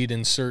exceed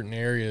in certain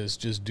areas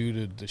just due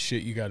to the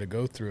shit you got to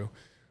go through.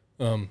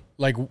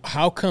 Like,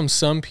 how come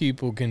some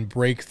people can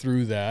break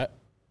through that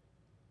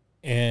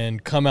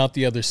and come out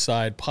the other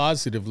side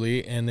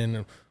positively, and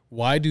then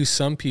why do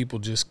some people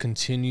just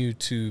continue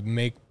to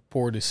make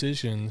poor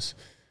decisions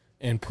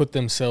and put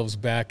themselves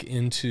back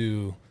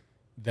into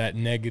that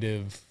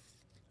negative?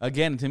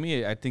 Again, to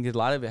me, I think a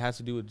lot of it has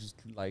to do with just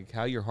like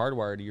how you're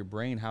hardwired to your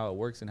brain, how it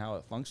works and how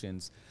it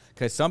functions.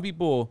 Because some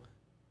people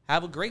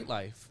have a great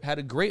life, had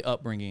a great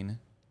upbringing,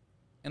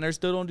 and they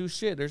still don't do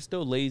shit. They're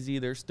still lazy.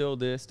 They're still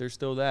this. They're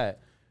still that.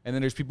 And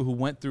then there's people who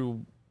went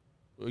through,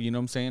 you know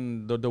what I'm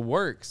saying, the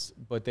works,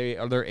 but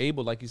they're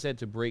able, like you said,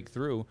 to break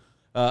through.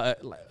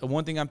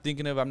 One thing I'm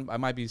thinking of, I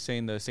might be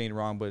saying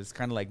wrong, but it's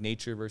kind of like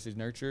nature versus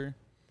nurture.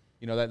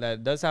 You know,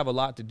 that does have a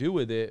lot to do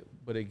with it.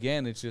 But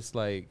again, it's just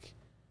like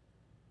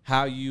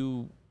how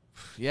you,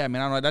 yeah,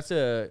 man, I don't know. That's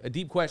a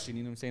deep question.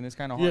 You know what I'm saying? It's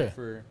kind of hard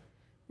for.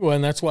 Well,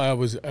 and that's why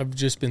I've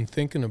just been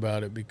thinking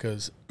about it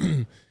because,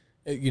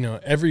 you know,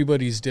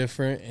 everybody's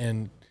different,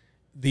 and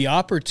the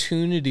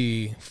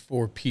opportunity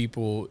for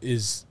people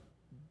is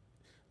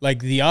like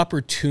the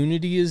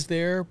opportunity is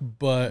there,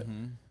 but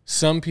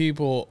some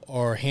people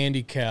are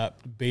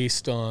handicapped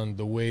based on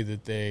the way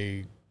that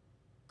they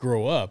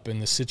grow up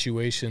and the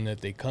situation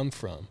that they come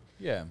from.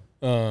 Yeah.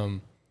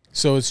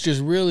 So it's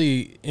just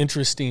really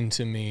interesting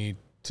to me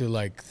to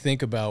like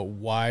think about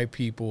why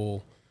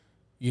people,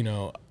 you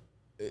know,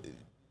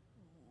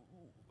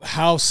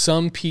 how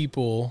some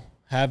people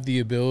have the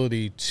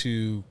ability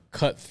to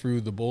cut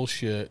through the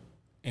bullshit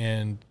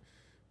and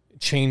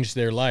change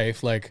their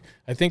life. Like,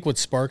 I think what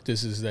sparked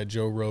this is that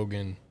Joe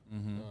Rogan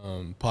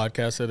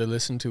podcast that I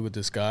listened to with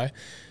this guy,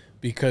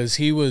 because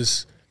he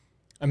was,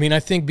 I mean, I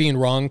think being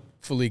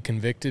wrongfully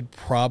convicted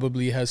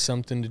probably has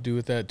something to do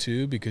with that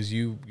too, because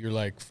you're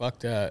like, fuck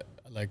that.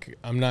 Like,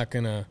 I'm not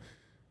gonna,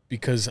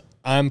 because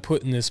I'm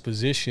put in this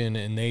position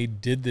and they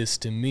did this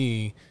to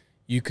me.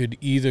 You could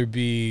either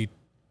be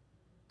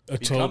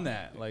become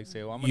that, like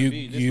say, well, I'm gonna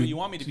be this is what you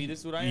want me to be, this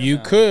is what I am. You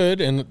now.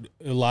 could, and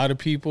a lot of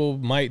people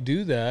might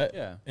do that.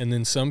 Yeah. And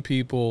then some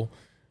people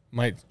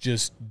might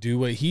just do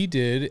what he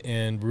did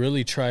and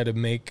really try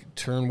to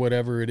turn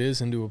whatever it is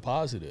into a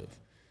positive.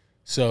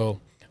 So,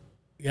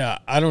 yeah,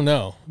 I don't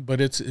know, but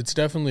it's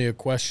definitely a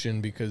question,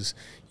 because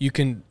you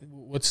can,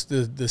 what's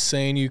the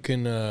saying, you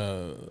can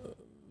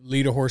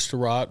lead a horse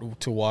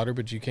to water,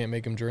 but you can't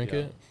make him drink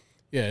it.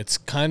 Yeah, it's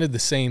kind of the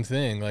same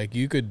thing. Like,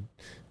 you could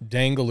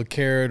dangle a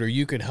carrot or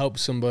you could help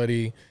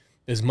somebody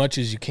as much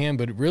as you can,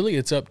 but really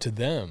it's up to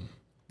them.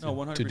 No,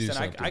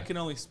 100%. I can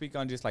only speak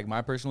on just like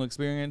my personal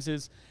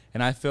experiences,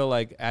 and I feel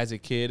like as a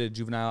kid, a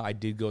juvenile, I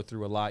did go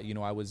through a lot. You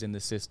know, I was in the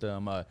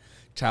system,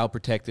 child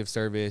protective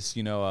service,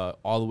 you know,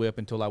 all the way up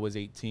until I was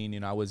 18. You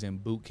know, I was in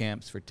boot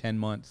camps for 10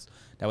 months.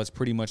 That was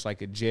pretty much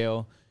like a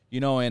jail, you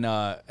know, and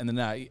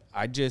then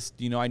I just,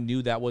 you know, I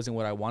knew that wasn't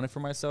what I wanted for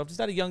myself. Just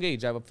at a young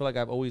age, I feel like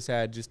I've always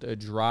had just a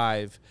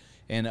drive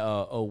and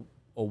a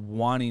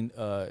wanting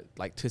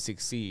like to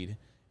succeed.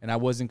 And I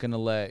wasn't going to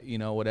let, you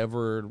know,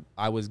 whatever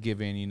I was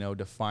given, you know,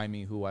 define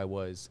me who I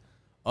was.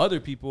 Other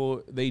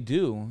people, they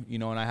do, you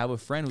know, and I have a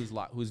friend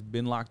who's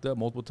been locked up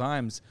multiple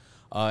times.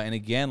 And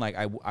again, like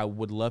I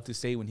would love to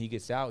say when he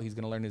gets out, he's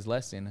going to learn his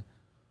lesson.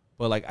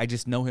 But like, I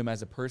just know him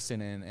as a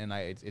person. And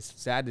it's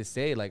sad to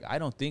say, like, I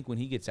don't think when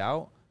he gets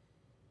out,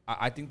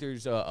 I think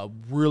there's a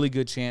really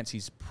good chance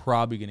he's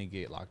probably going to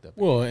get locked up.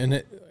 Well,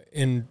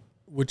 and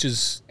which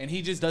is, and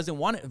he just doesn't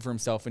want it for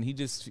himself, and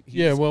he's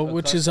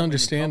which is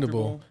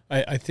understandable.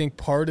 I think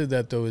part of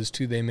that though is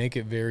too, they make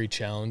it very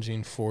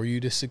challenging for you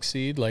to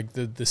succeed. Like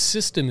the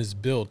system is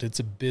built, it's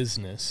a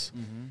business,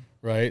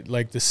 right?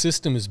 Like the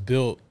system is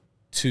built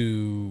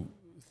to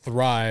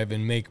thrive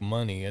and make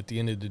money. At the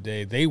end of the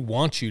day, they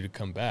want you to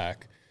come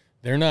back.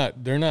 They're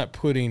not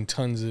putting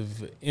tons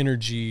of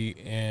energy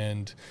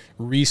and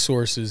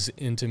resources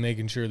into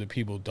making sure that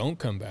people don't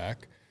come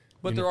back.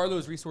 But there are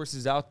those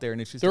resources out there,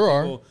 and it's just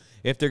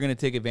if they're going to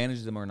take advantage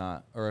of them or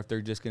not, or if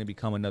they're just going to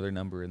become another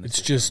number in the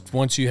system. Just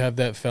once you have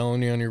that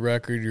felony on your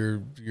record,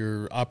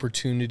 your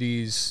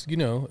opportunities,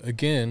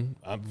 again,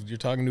 you're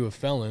talking to a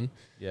felon.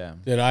 Yeah.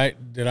 That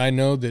I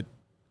know that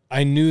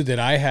I knew that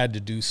I had to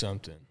do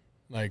something.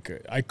 Like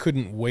I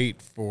couldn't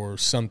wait for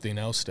something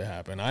else to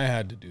happen. I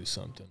had to do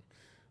something.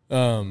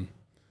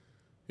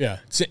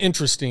 It's an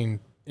interesting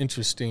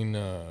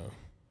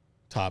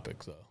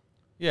topic though.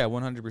 Yeah,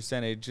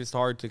 100%. It's just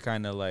hard to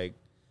kind of like,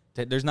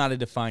 there's not a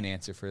defined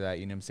answer for that,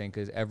 you know what I'm saying?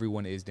 Because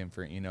everyone is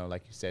different,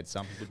 like you said,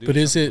 some people do, but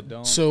is it,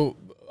 don't. So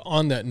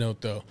on that note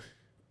though,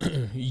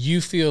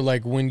 you feel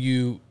like when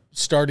you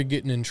started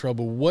getting in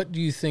trouble, what do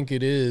you think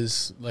it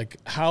is? Like,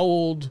 how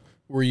old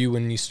were you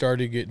when you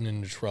started getting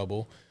into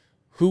trouble?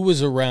 Who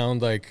was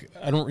around? Like,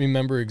 I don't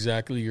remember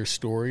exactly your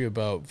story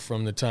about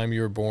from the time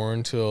you were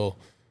born till,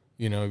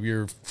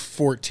 you're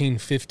 14,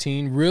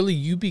 15. Really,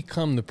 you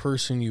become the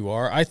person you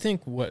are. I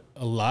think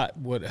a lot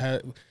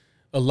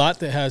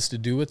that has to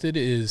do with it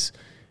is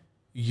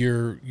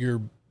your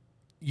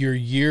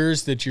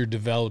years that you're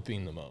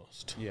developing the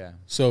most. Yeah.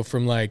 So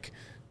from like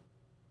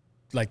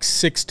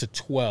 6 to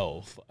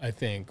 12, I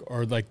think,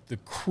 are like the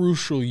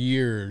crucial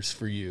years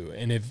for you.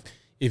 And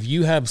if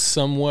you have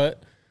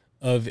somewhat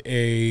of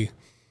a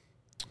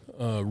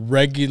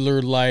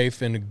regular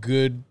life and a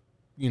good,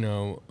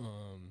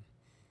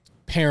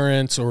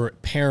 parent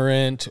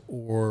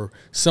or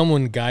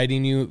someone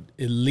guiding you,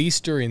 at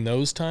least during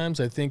those times,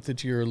 I think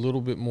that you're a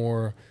little bit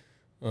more,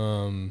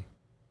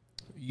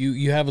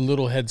 you have a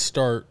little head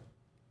start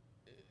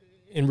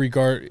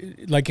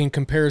in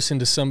comparison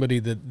to somebody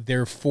that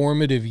their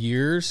formative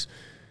years,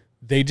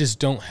 they just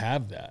don't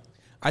have that.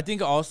 I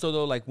think also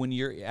though, like when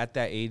you're at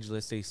that age,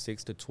 let's say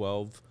 6 to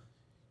 12,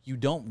 you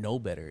don't know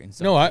better in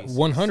some cases.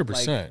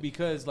 100%. Like,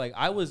 because like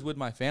I was with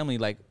my family,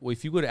 like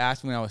if you would have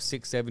asked me when I was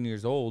 6, 7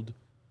 years old,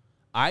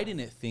 I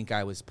didn't think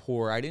I was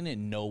poor. I didn't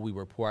know we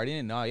were poor. I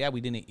didn't know, we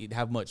didn't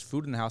have much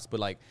food in the house, but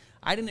like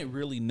I didn't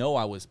really know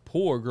I was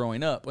poor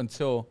growing up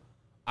until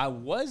I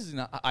was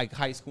in like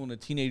high school and a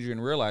teenager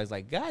and realized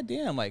like,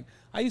 goddamn, like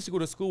I used to go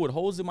to school with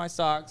holes in my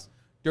socks,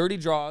 dirty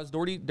drawers,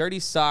 dirty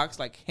socks,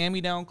 like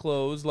hand-me-down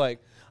clothes,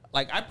 like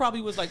I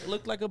probably was like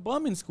looked like a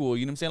bum in school.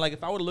 You know what I'm saying? Like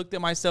if I would have looked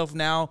at myself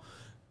now,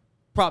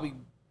 probably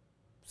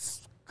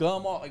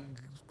scum all like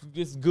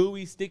just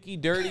gooey, sticky,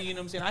 dirty. You know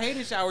what I'm saying? I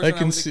hated showers. I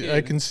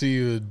can see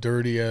you a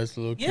dirty ass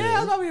little kid. Yeah, I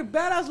was probably a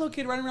badass little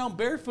kid running around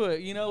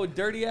barefoot, with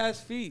dirty ass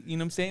feet. You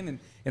know what I'm saying?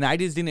 And I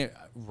just didn't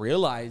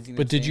realize.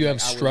 But did you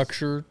have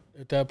structure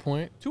at that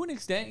point? To an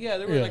extent, yeah.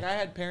 There were like I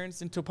had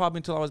parents until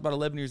I was about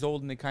 11 years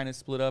old, and they kind of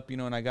split up.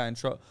 And I got in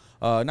trouble.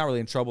 Not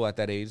really in trouble at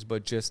that age,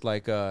 but just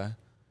like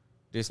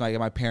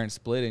my parents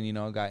split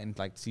and, got in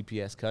like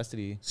CPS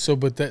custody. So,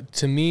 but that,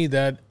 to me,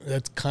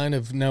 that's kind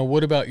of, now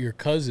what about your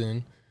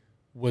cousin?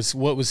 What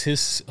was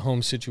his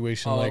home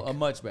situation like?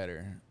 Much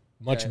better.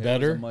 Much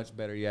better? Much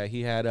better, yeah.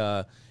 He had,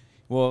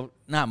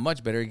 not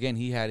much better. Again,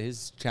 he had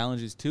his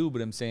challenges too,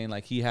 but I'm saying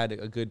like he had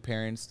a good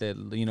parents that,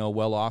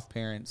 well-off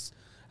parents,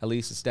 at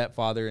least a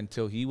stepfather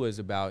until he was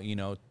about,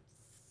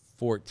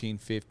 14,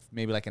 15,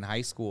 maybe like in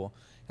high school.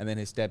 And then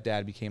his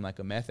stepdad became like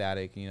a meth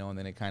addict, and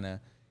then it kind of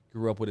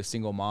grew up with a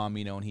single mom,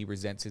 and he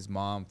resents his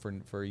mom for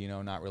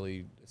not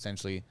really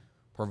essentially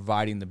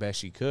providing the best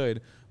she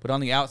could. But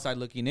on the outside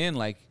looking in,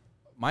 like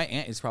my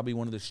aunt is probably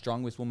one of the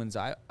strongest women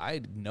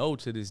I know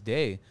to this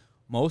day.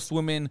 Most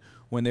women,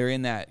 when they're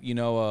in that,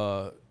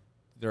 they're,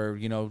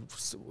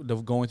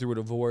 going through a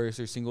divorce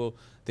or single,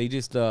 they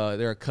just,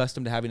 they're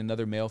accustomed to having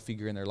another male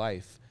figure in their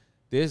life.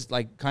 This,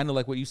 like, kind of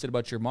like what you said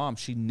about your mom,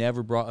 she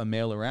never brought a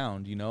male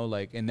around,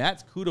 and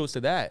that's kudos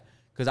to that.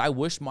 Because I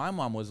wish my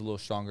mom was a little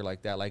stronger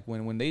like that. Like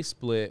when they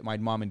split, my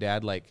mom and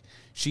dad, like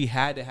she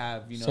had to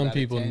have, some that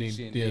people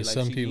attention. need,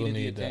 some people need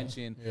the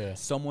attention. That. Yeah.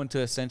 Someone to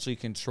essentially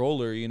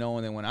control her, and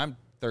then when I'm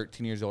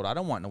 13 years old, I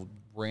don't want no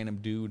random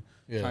dude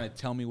trying to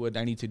tell me what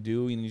I need to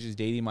do. He's just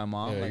dating my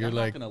mom. Yeah, I'm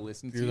not gonna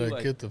listen to you. You're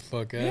like, get the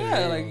fuck out of here.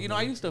 Yeah, like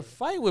I used to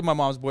fight with my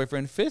mom's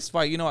boyfriend, fist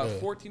fight. At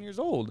 14 years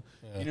old.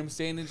 Yeah. You know what I'm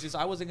saying? It's just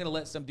I wasn't gonna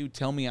let some dude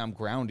tell me I'm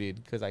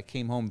grounded because I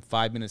came home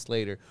 5 minutes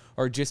later,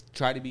 or just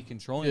try to be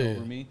controlling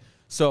over me.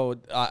 So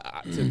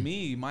to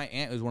me, my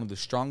aunt is one of the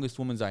strongest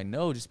women I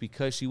know, just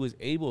because she was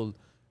able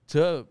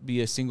to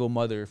be a single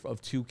mother of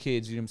 2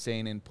 kids, you know what I'm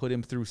saying, and put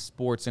him through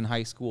sports in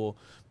high school,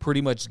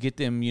 pretty much get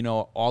them,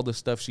 all the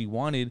stuff she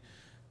wanted.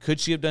 Could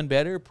she have done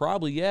better?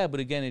 Probably, yeah. But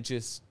again, it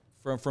just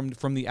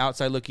from the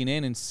outside looking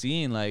in and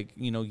seeing like,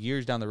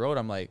 years down the road,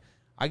 I'm like,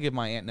 I give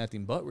my aunt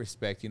nothing but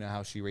respect,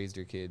 how she raised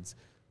her kids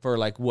for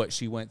like what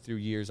she went through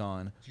years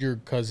on. Your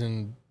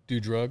cousin do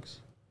drugs?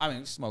 I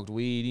mean, smoked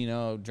weed, you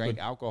know, drank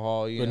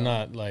alcohol, you know. But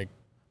not like...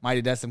 Might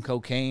have done some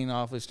cocaine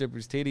off a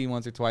stripper's titty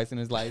once or twice in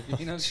his life,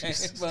 you know what I'm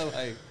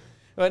saying?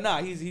 But no,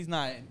 he's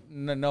not,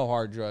 no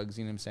hard drugs,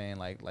 you know what I'm saying?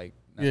 Like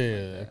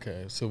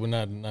okay. So we're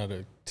not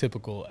a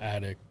typical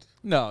addict.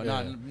 No,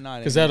 not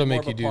because that'll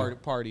make you do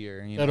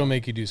partier. You that'll know,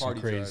 make you do some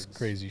drugs.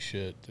 crazy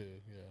shit too.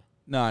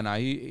 Yeah. No,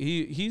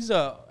 he's has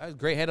a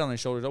great head on his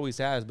shoulders, always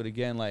has. But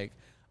again, like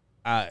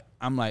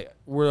I'm like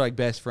we're like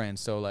best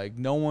friends, so like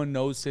no one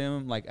knows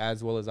him like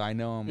as well as I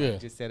know him. Yeah. I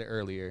just said it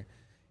earlier.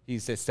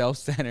 He's a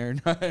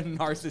self-centered,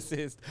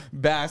 narcissist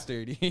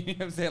bastard. You know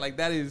what I'm saying? Like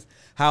that is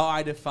how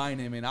I define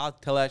him, and I'll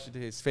tell that shit to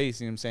his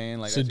face. You know what I'm saying?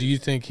 Like. So do you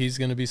think he's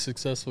gonna be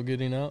successful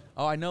getting out?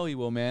 Oh, I know he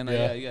will, man.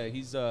 Yeah.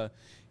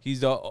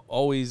 He's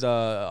always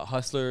a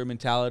hustler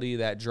mentality,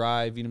 that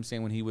drive, you know what I'm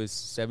saying, when he was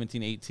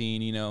 17,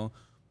 18, you know,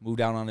 moved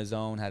out on his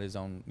own, had his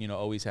own, you know,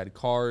 always had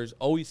cars,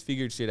 always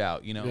figured shit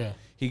out, you know. Yeah.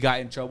 He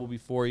got in trouble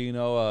before, you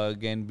know,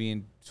 again,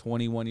 being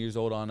 21 years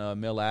old on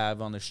Mill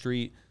Ave on the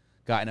street,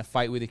 got in a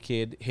fight with a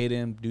kid, hit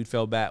him, dude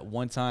fell back.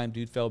 One time,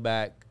 dude fell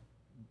back,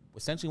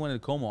 essentially went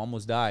into coma,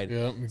 almost died.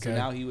 Yeah, okay. So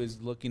now he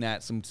was looking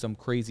at some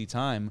crazy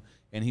time,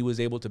 and he was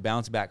able to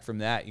bounce back from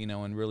that, you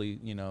know, and really,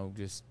 you know,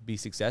 just be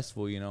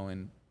successful, you know,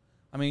 and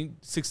I mean,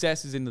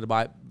 success is in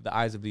the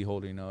eyes of the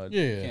beholder, you know.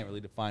 You can't really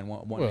define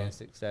one man's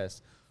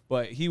success.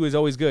 But he was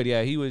always good.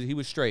 Yeah, he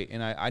was straight.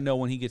 And I know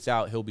when he gets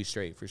out, he'll be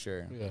straight for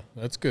sure. Yeah,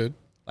 that's good.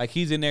 Like,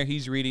 he's in there,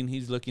 he's reading,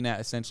 he's looking at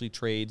essentially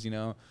trades, you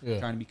know, Yeah.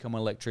 trying to become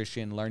an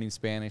electrician, learning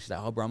Spanish. He's like,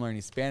 oh, bro, I'm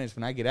learning Spanish.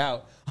 When I get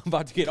out, I'm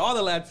about to get all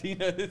the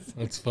Latinas.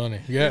 That's funny.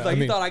 Yeah, He's like,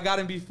 you thought I got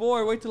him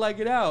before. Wait till I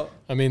get out.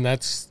 I mean,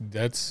 that's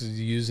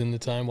using the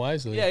time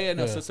wisely. Yeah,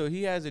 no. So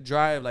he has a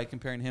drive, like,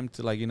 comparing him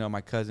to, like, you know,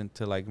 my cousin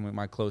to, like,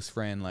 my close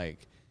friend,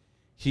 like,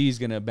 he's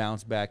going to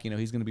bounce back, you know,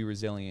 he's going to be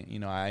resilient. You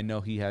know, I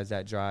know he has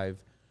that drive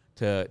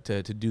to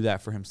do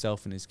that for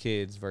himself and his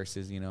kids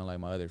versus, you know, like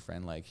my other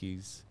friend, like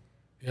he's.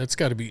 Yeah, it's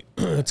got to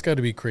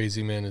be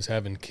crazy, man, is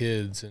having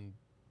kids and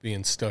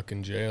being stuck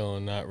in jail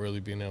and not really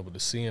being able to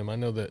see them. I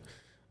know that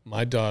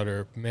my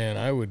daughter, man,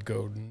 I would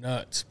go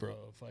nuts, bro,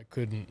 if I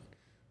couldn't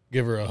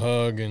give her a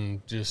hug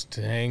and just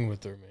hang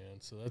with her, man.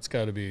 So that's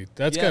got to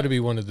be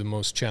one of the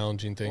most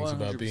challenging things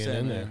about being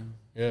in there.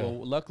 Yeah.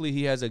 Well, luckily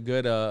he has a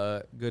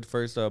good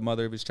first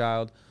mother of his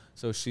child,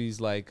 so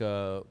she's like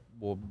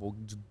we'll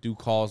do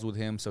calls with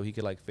him so he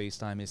could like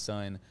FaceTime his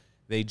son.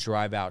 They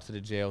drive out to the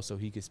jail so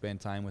he could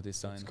spend time with his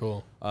son. That's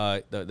cool.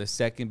 The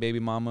second baby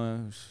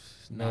mama,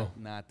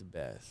 not the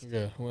best.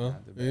 Yeah, well,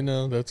 you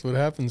know, that's what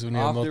happens when you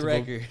have multiple.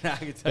 Off the record, I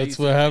can tell that's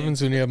what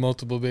happens when you have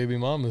multiple baby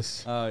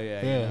mamas. Oh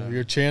yeah. Yeah,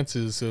 your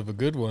chances of a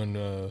good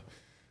one,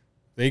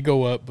 they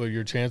go up, but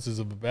your chances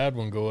of a bad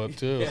one go up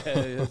too.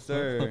 Yes,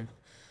 sir.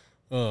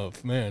 Oh,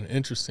 man,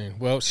 interesting.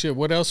 Well, shit,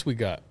 what else we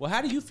got? Well,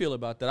 how do you feel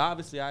about that?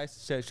 Obviously, I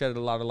shed a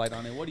lot of light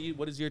on it.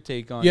 What is your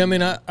take on it? Yeah, I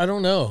mean, I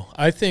don't know.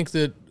 I think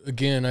that,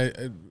 again,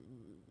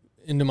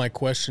 into my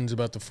questions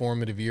about the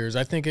formative years,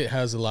 I think it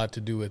has a lot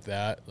to do with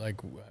that,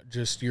 like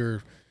just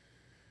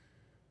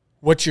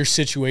what your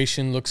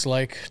situation looks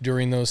like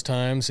during those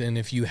times, and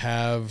if you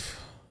have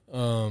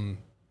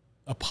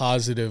a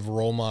positive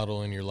role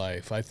model in your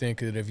life. I think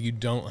that if you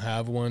don't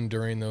have one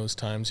during those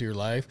times of your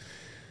life,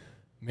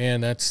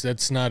 man,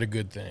 that's not a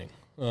good thing.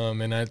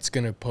 And that's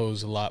going to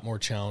pose a lot more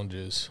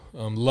challenges.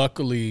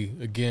 Luckily,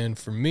 again,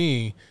 for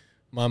me,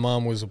 my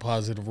mom was a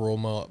positive role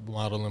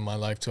model in my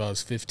life till I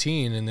was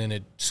 15, and then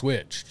it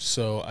switched.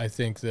 So I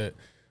think that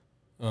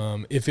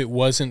if it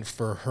wasn't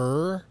for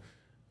her,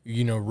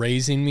 you know,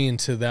 raising me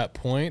into that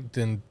point,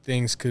 then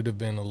things could have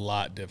been a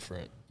lot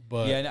different.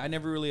 But yeah, I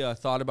never really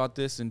thought about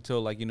this until,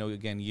 like, you know,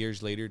 again,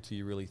 years later, till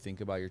you really think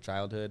about your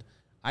childhood.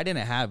 I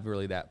didn't have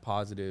really that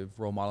positive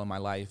role model in my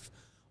life.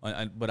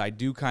 But I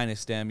do kind of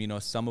stem, you know,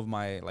 some of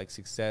my like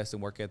success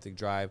and work ethic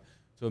drive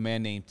to a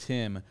man named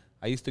Tim.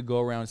 I used to go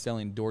around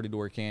selling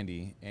door-to-door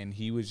candy, and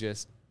he was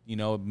just, you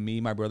know, me,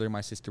 my brother, and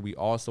my sister, we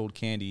all sold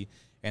candy,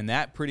 and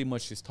that pretty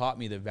much just taught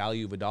me the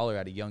value of $1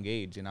 at a young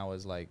age. And I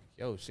was like,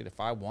 yo, shit, if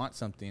I want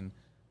something,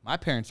 my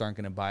parents aren't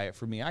going to buy it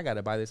for me. I got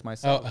to buy this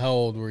myself. How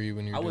old were you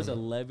when you were I was doing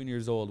 11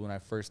 years old when I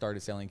first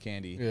started selling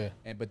candy.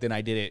 Yeah. But then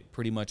I did it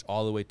pretty much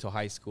all the way to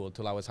high school.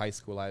 Till I was high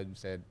school, I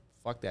said,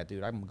 fuck that,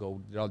 dude. I'm going to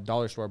go to the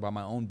dollar store, buy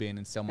my own bin,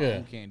 and sell my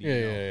own candy.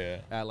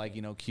 At, like,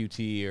 you know,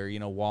 QT or, you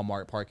know,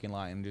 Walmart parking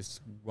lot, and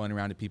just run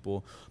around to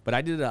people. But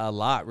I did it a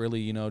lot, really,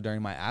 you know,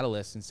 during my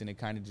adolescence, and it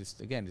kind of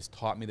just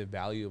taught me the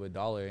value of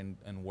 $1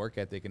 and work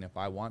ethic. And if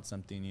I want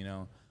something, you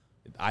know,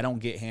 I don't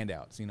get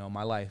handouts. You know,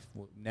 my life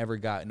never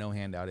got no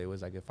handout. It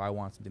was like, if I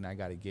want something, I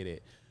got to get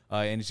it.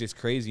 And it's just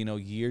crazy, you know,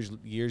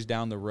 years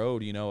down the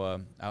road, you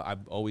know,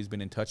 I've always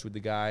been in touch with the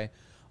guy.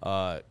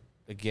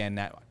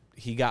 Again,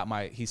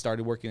 he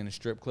started working in the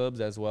strip clubs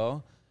as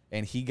well,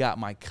 and he got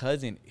my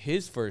cousin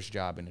his first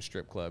job in the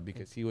strip club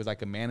because he was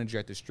like a manager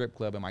at the strip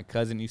club, and my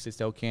cousin used to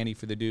sell candy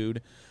for the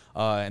dude,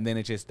 and then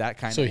it just that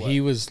kind of. So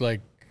he was like,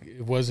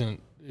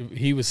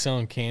 he was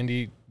selling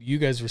candy. You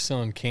guys were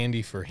selling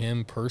candy for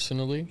him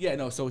personally? Yeah,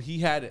 no. So he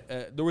had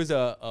there was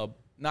a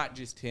not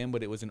just him,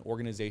 but it was an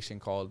organization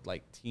called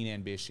like Teen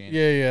Ambition.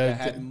 Yeah. That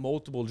had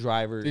multiple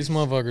drivers. These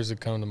motherfuckers would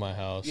come to my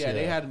house. Yeah,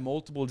 they had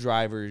multiple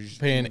drivers.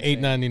 Paying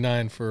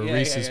 $8.99 for a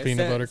Reese's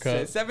peanut butter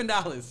cup.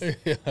 $7.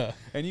 Yeah.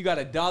 And you got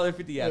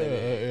 $1.50 out of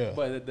it. Yeah.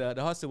 But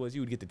the hustle was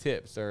you would get the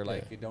tips or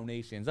like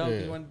donations. Oh,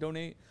 you want to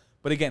donate?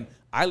 But again,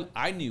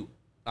 I knew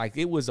like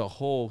it was a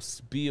whole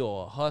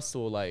spiel, a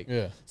hustle, like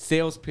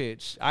sales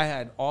pitch. I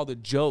had all the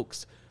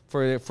jokes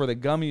for the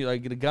gummy,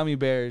 like the gummy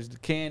bears, the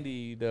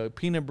candy, the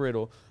peanut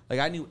brittle. Like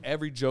I knew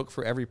every joke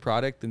for every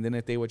product. And then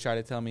if they would try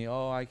to tell me,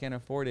 oh, I can't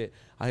afford it,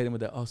 I hit them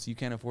with so you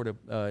can't afford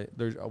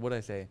there's what did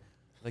I say?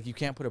 Like you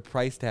can't put a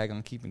price tag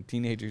on keeping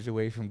teenagers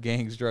away from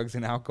gangs, drugs,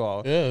 and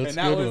alcohol. Yeah, that's and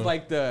that was one.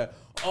 like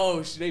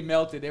they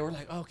melted. They were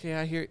like,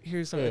 okay,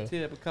 here's some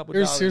tip, a couple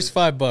Here's dollars.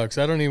 $5.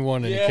 I don't even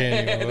want any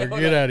candy. Like,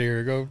 get out of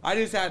here. Go. I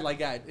just had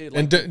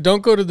And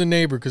don't go to the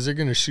neighbor because they're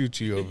gonna shoot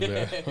you over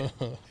there.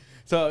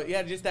 So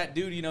yeah, just that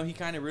dude, he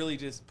kind of really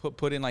just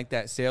put in like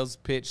that sales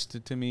pitch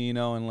to me,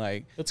 and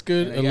like that's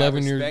good. And,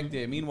 11 years.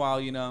 It.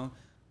 Meanwhile,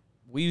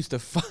 we used to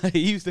fight.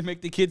 He used to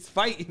make the kids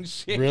fight and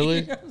shit.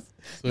 Really?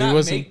 So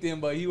Not make them,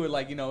 but he would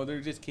like,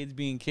 they're just kids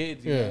being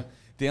kids. You know?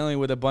 Dealing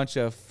with a bunch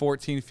of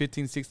 14,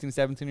 15, 16,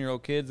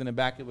 17-year-old kids in the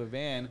back of a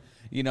van,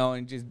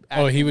 and just.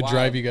 Oh, he would wild.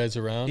 drive you guys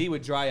around? He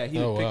would drive. He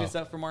would pick us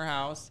up from our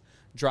house,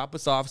 drop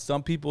us off.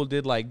 Some people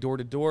did like door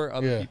to door.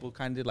 Other people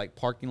kind of did like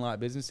parking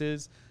lot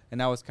businesses. And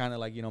that was kind of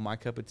like, my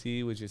cup of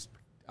tea was just,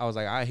 I was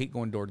like, I hate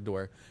going door to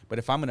door. But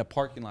if I'm in a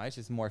parking lot, it's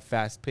just more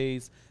fast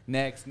paced.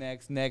 Next.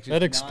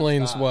 That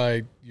explains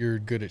why you're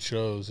good at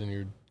shows and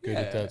you're good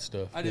at that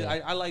stuff.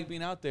 I like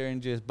being out there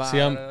and just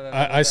See,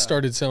 I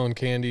started selling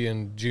candy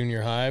in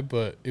junior high,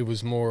 but it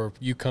was more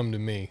you come to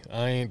me.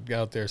 I ain't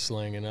out there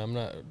slinging. I'm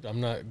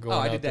not going.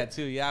 I did that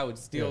too. Yeah, I would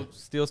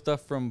steal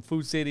stuff from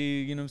Food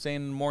City. You know what I'm saying?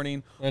 In the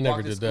morning. I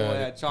never did that. I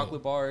had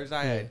chocolate bars.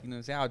 I had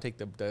I would take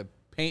the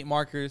paint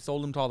markers,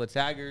 sold them to all the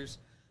taggers.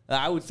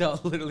 I would sell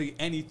literally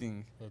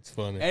anything. That's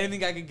funny.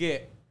 Anything I could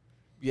get.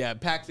 Yeah,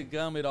 packs of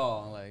gum, it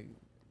all. Like,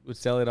 would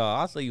sell it all.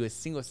 I'll sell you a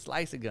single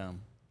slice of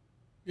gum.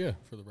 Yeah,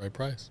 for the right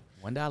price.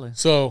 $1.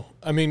 So,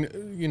 I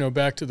mean,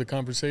 back to the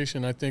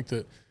conversation, I think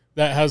that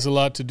has a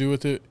lot to do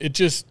with it.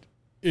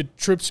 It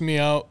trips me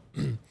out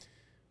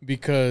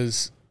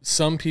because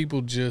some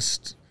people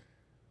just,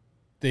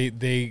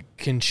 they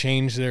can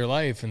change their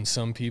life and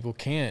some people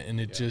can't. And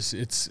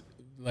it's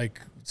like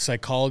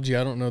psychology.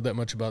 I don't know that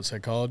much about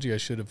psychology. I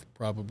should have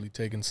probably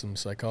taken some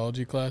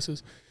psychology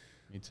classes.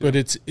 Me too. But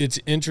it's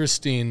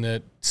interesting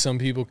that some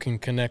people can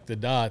connect the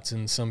dots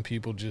and some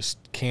people just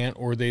can't,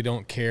 or they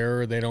don't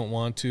care, or they don't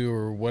want to,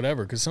 or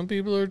whatever. Because some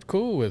people are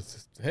cool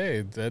with,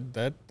 hey,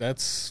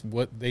 that's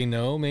what they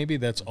know. Maybe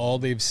that's all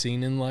they've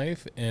seen in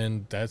life,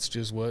 and that's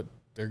just what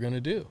they're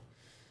gonna do.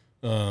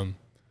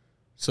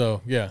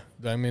 So yeah,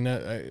 I mean,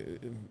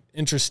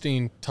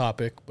 interesting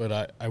topic,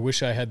 but I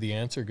wish I had the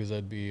answer because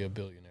I'd be a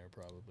billionaire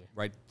probably.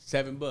 Right,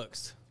 7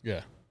 books.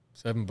 Yeah,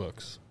 7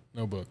 books.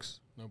 No books.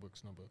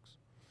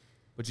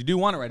 But you do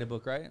want to write a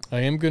book, right?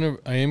 I am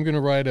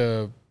gonna write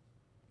a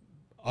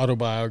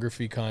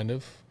autobiography, kind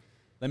of.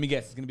 Let me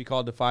guess, it's gonna be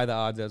called Defy the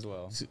Odds as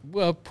well.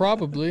 Well,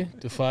 probably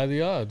Defy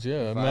the Odds.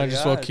 Yeah, I might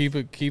as well keep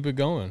it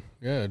going.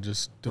 Yeah,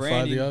 just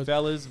defy the odds,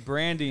 fellas.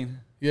 Branding.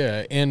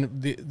 Yeah,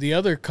 and the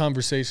other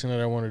conversation that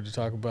I wanted to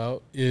talk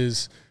about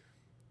is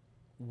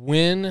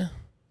when,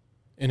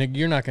 and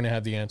you're not going to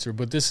have the answer,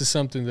 but this is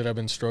something that I've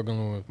been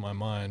struggling with my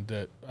mind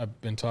that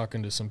I've been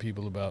talking to some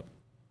people about.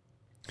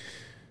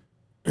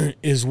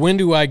 Is when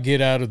do I get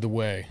out of the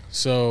way?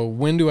 So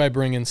when do I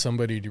bring in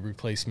somebody to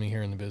replace me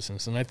here in the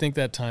business? And I think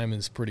that time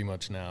is pretty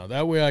much now.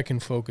 That way I can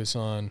focus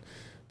on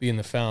being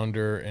the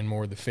founder and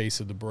more the face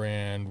of the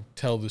brand,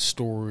 tell the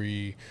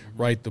story,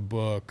 write the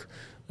book,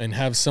 and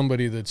have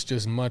somebody that's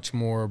just much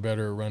more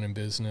better at running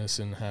business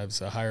and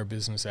has a higher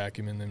business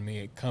acumen than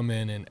me come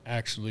in and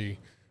actually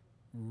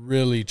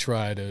really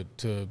try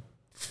to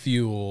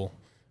fuel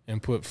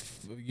and put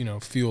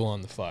fuel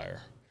on the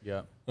fire.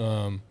 Yeah.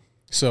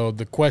 So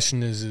the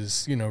question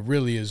is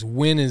really is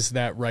when is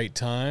that right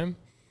time?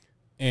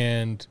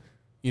 And,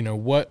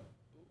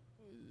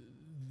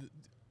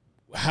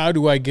 how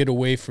do I get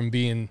away from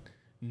being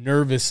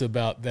nervous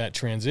about that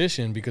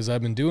transition? Because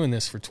I've been doing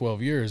this for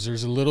 12 years.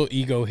 There's a little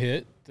ego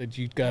hit that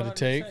you've got to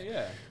take,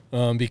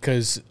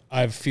 because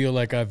I feel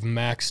like I've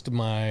maxed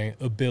my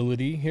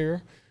ability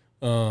here,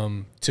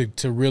 to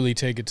really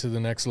take it to the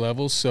next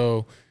level.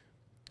 So,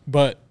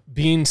 but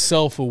being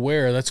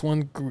self-aware, that's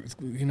one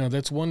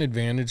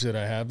advantage that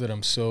I have that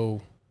I'm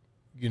so,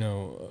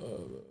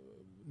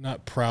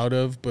 not proud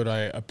of, but I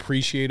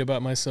appreciate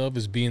about myself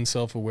is being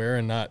self-aware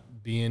and not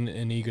being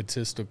an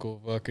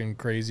egotistical fucking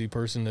crazy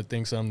person that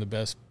thinks I'm the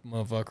best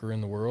motherfucker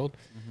in the world.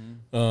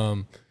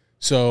 Mm-hmm.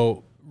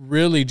 So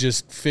really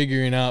just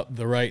figuring out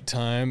the right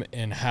time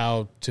and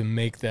how to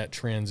make that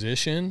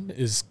transition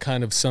is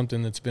kind of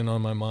something that's been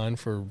on my mind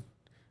for,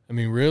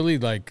 really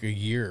like a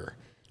year.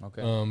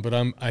 Okay. But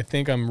I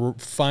think I'm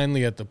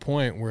finally at the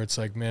point where it's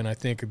like, man, I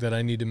think that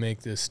I need to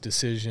make this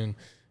decision,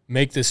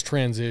 make this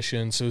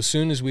transition. So as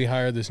soon as we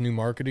hire this new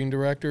marketing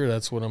director,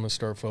 that's what I'm going to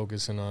start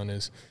focusing on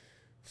is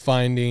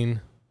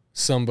finding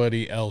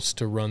somebody else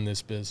to run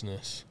this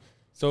business.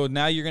 So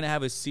now you're going to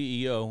have a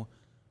CEO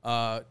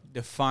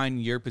define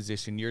your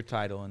position, your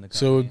title in the company.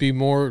 So it would be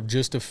more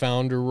just a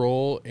founder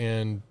role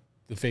and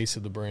the face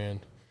of the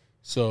brand.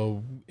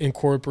 So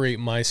incorporate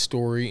my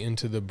story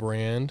into the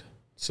brand.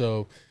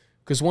 So,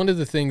 because one of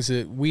the things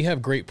that we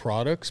have great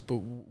products, but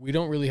we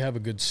don't really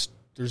have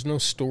there's no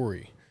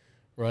story,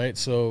 right?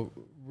 So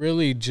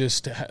really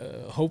just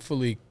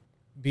hopefully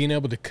being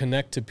able to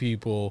connect to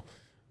people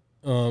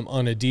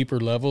on a deeper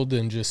level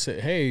than just say,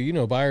 hey,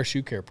 buy our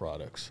shoe care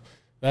products.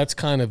 That's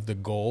kind of the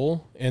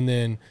goal. And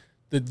then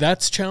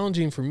that's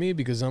challenging for me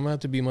because I'm going to have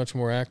to be much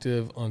more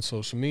active on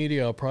social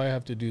media. I'll probably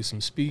have to do some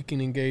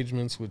speaking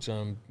engagements, which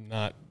I'm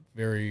not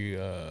very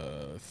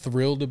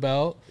thrilled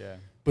about. Yeah.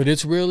 But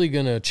it's really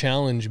going to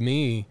challenge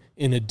me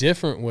in a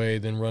different way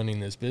than running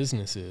this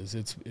business is.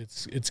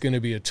 It's going to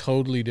be a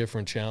totally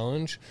different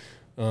challenge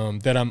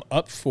that I'm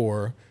up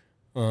for.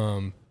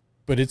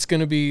 But it's going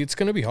to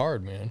be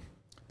hard, man.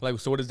 Like,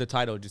 so what is the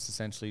title? Just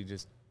essentially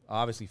just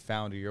obviously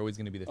founder. You're always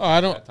going to be the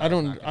founder.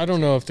 I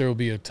don't know if there will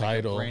be a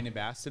title. Like a brand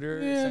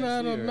ambassador. Yeah,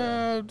 I don't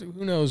know.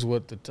 Who knows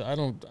what I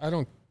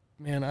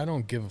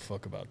don't give a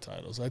fuck about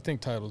titles. I think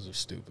titles are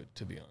stupid,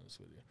 to be honest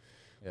with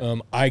you. Yeah.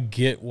 I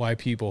get why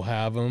people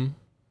have them,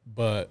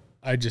 but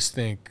I just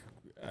think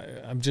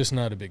I'm just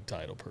not a big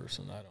title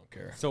person. I don't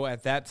care. So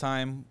at that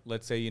time,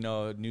 let's say,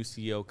 a new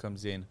CEO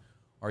comes in.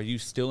 Are you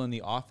still in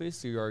the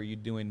office or are you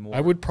doing more?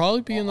 I would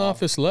probably be in the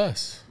office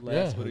less.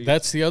 Yeah,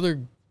 that's the other,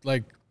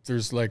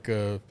 there's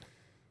a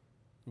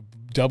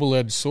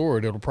double-edged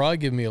sword. It'll probably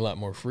give me a lot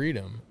more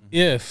freedom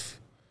if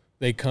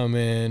they come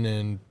in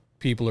and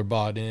people are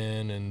bought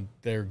in and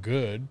they're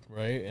good,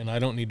 right? And I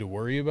don't need to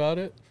worry about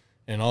it.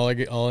 And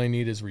all I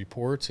need is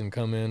reports and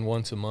come in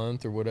once a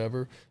month or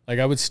whatever.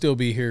 I would still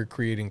be here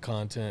creating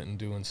content and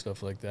doing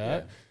stuff like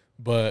that. Yeah.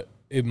 But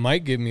it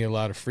might give me a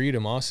lot of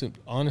freedom, also,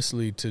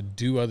 honestly, to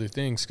do other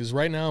things. Because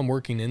right now I'm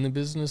working in the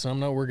business. I'm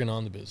not working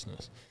on the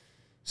business.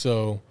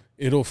 So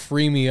it'll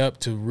free me up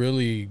to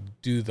really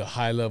do the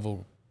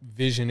high-level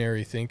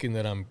visionary thinking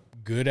that I'm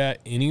good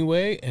at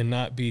anyway and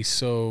not be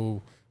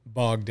so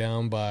bogged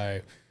down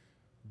by,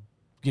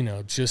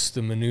 just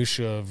the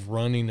minutia of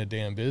running a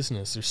damn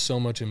business. There's so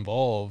much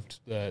involved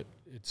that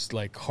it's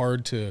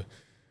hard to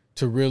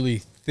really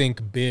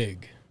think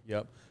big.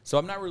 Yep. So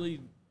I'm not really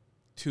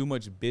too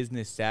much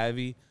business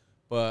savvy,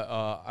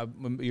 but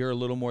you're a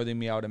little more than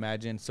me, I would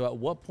imagine. So at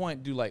what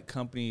point do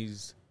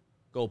companies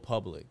go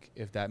public,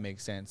 if that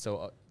makes sense?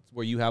 So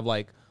where you have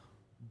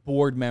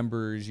board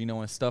members,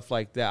 and stuff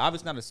like that.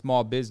 Obviously not a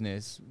small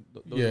business.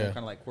 Those are kind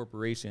of like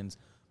corporations.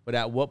 But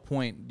at what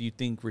point do you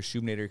think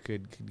Reshoevnator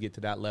could get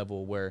to that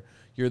level where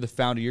you're the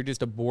founder, you're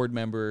just a board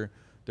member,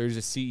 there's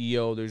a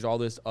CEO, there's all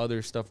this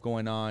other stuff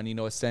going on,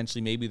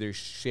 essentially maybe there's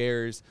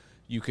shares,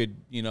 you could,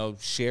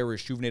 share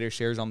Reshoevnator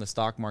shares on the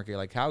stock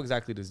market. How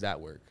exactly does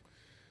that work?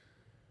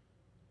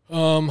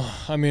 I'm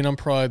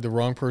probably the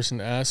wrong person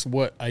to ask.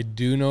 What I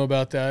do know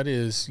about that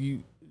is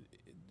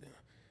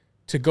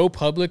to go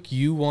public,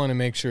 you want to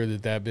make sure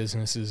that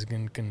business is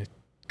going to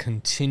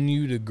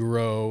continue to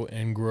grow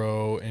and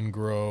grow and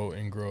grow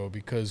and grow,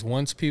 because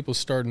once people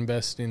start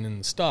investing in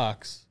the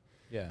stocks,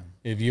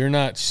 if you're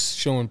not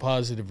showing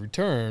positive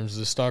returns,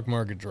 the stock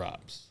market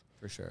drops.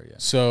 For sure, yeah.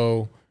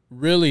 So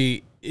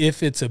really,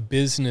 if it's a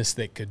business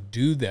that could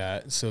do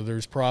that, so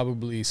there's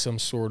probably some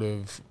sort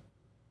of,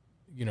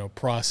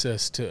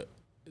 process to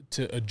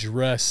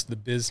address the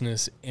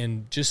business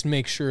and just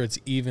make sure it's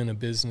even a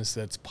business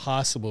that's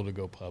possible to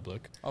go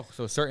public. Oh,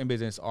 so certain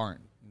businesses aren't.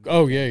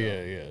 Oh,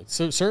 yeah.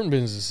 So some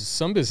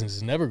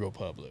businesses never go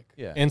public.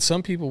 Yeah. And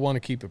some people want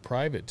to keep it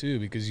private too,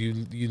 because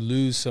you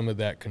lose some of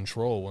that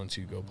control once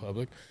you go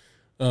public.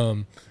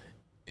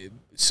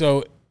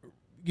 So,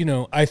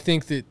 I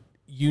think that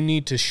you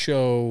need to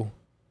show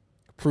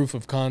proof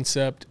of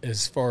concept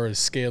as far as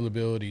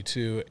scalability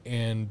too,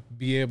 and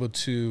be able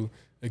to,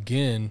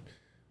 again,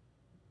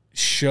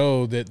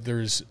 show that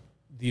there's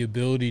the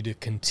ability to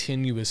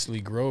continuously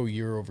grow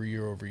year over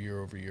year over year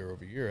over year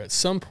over year. At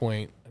some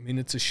point,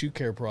 it's a shoe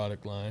care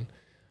product line.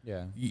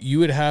 Yeah. You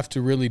would have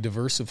to really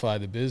diversify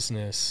the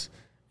business.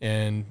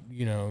 And,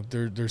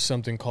 there's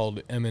something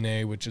called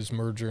M&A, which is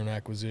merger and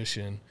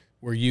acquisition,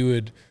 where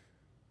you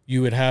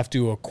would have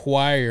to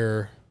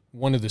acquire,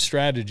 one of the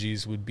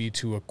strategies would be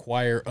to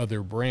acquire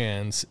other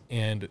brands,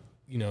 and,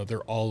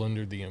 they're all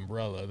under the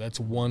umbrella. That's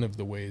one of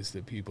the ways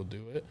that people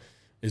do it,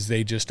 is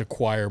they just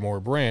acquire more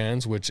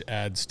brands, which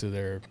adds to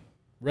their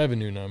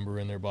revenue number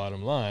and their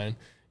bottom line,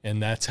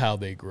 and that's how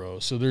they grow.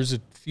 So there's a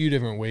few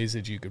different ways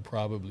that you could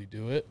probably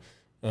do it.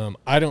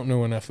 I don't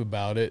know enough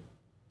about it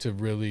to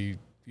really,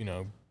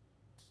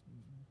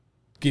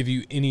 give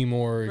you any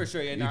more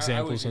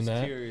examples than that. I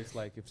was just curious,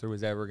 if there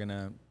was ever going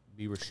to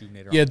be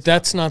Reshoevnator. Yeah,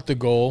 that's not the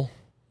goal.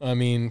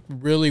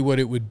 Really what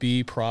it would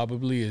be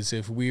probably is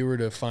if we were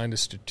to find a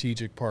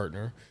strategic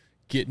partner,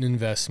 get an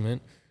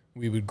investment,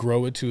 we would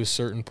grow it to a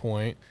certain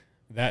point.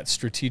 That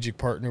strategic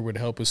partner would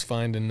help us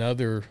find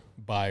another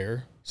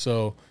buyer.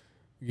 So,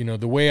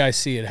 the way I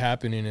see it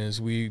happening is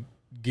we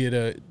get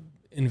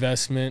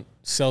investment,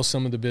 sell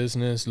some of the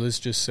business. Let's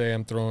just say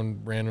I'm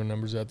throwing random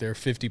numbers out there,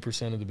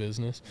 50% of the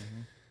business.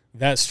 Mm-hmm.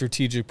 That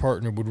strategic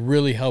partner would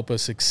really help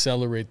us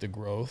accelerate the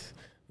growth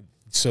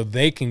so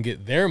they can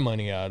get their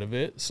money out of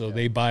it. So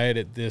they buy it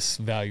at this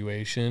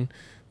valuation.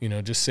 You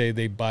know, just say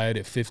they buy it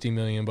at $50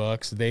 million.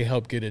 They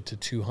help get it to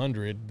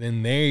 200.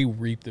 Then they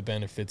reap the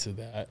benefits of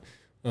that.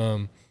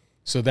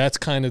 So that's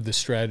kind of the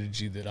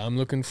strategy that I'm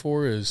looking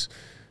for is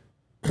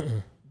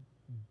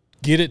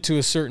get it to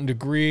a certain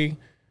degree,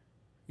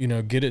 you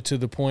know, get it to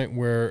the point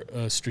where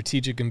a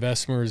strategic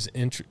investor is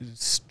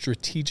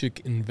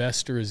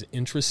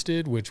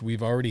interested, which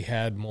we've already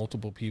had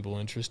multiple people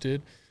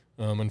interested.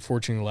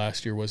 Unfortunately,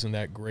 last year wasn't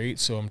that great,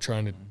 so I'm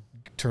trying to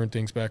turn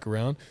things back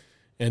around.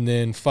 And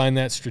then find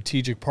that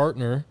strategic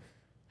partner,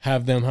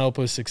 have them help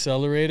us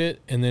accelerate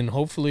it, and then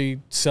hopefully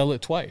sell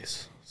it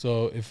twice.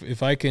 So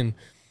if I can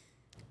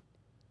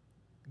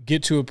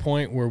get to a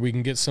point where we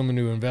can get someone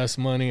to invest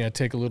money, I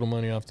take a little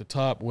money off the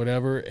top,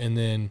 whatever, and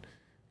then,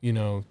 you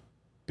know,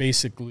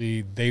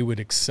 basically they would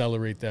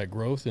accelerate that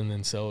growth and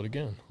then sell it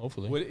again,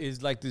 hopefully. What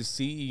is like the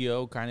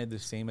CEO kind of the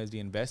same as the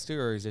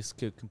investor, or is this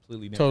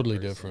completely different? Totally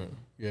different.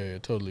 Yeah,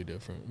 totally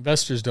different.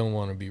 Investors don't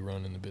want to be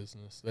running the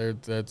business.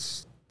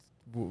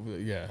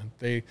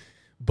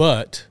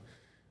 But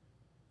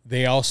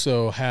they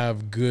also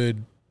have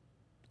good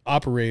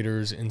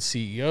operators and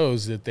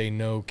CEOs that they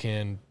know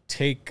can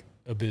take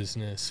a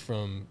business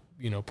from,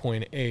 you know,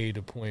 point A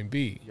to point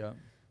B. Yeah.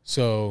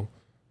 So,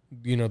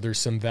 you know, there's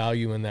some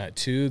value in that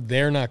too.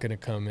 They're not going to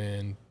come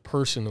in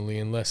personally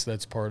unless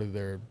that's part of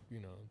their,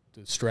 you know,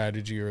 the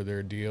strategy or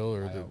their deal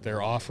or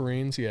their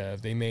offerings. Yeah,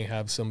 they may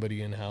have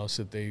somebody in-house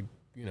that they,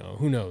 you know,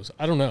 who knows?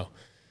 I don't know.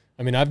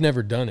 I mean, I've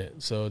never done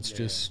it, so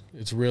it's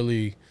it's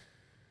really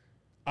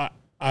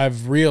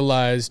I've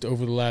realized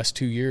over the last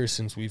 2 years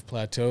since we've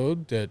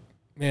plateaued that,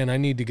 man, I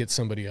need to get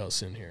somebody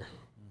else in here.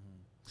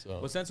 So.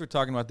 Well, since we're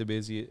talking about the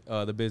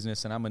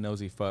business, and I'm a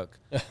nosy fuck,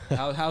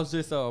 how's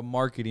this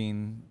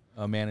marketing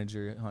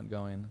manager hunt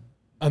going?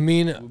 I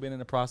mean, we've been in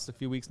the process a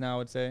few weeks now, I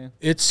would say.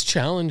 It's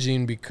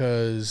challenging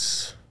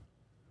because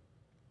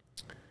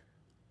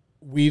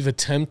we've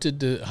attempted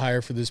to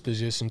hire for this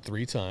position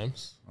 3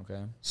 times.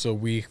 Okay. So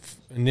we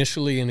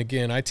initially, and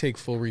again, I take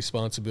full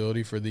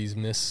responsibility for these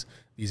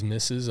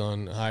misses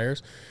on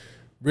hires.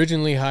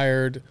 Originally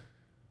hired,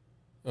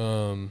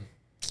 who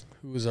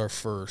was our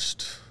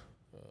first?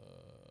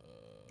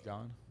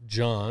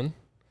 John. Mm-hmm.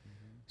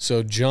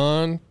 So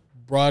John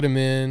brought him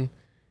in.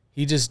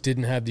 He just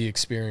didn't have the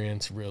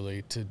experience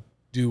really to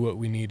do what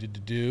we needed to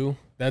do.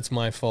 That's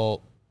my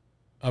fault.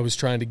 I was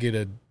trying to get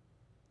a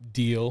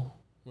deal.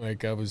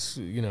 Like I was,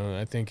 you know,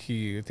 I think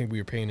we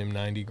were paying him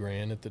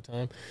 $90,000 at the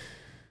time.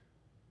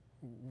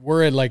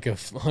 We're at like a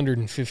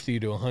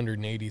 $150,000 to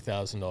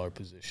 $180,000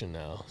 position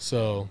now.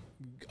 So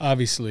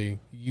obviously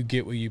you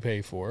get what you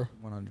pay for.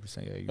 100%.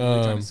 Yeah,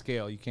 you're trying to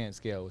scale. You can't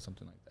scale with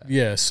something like that.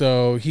 Yeah.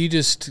 So he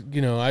just,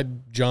 you know,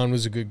 John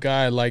was a good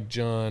guy. I liked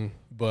John,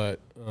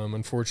 but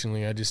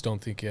unfortunately, I just don't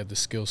think he had the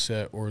skill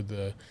set or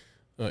the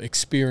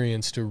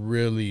experience to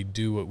really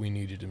do what we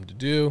needed him to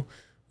do.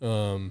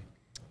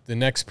 The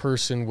next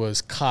person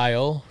was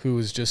Kyle, who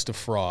was just a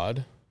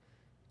fraud,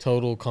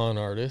 total con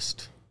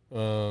artist.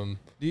 Do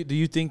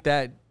you think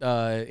that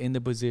in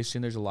the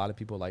position there's a lot of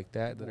people like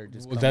that are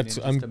just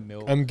to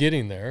milk? I'm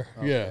getting there.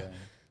 Okay. Yeah.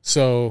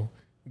 So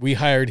we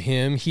hired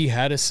him. He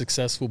had a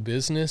successful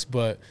business,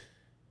 but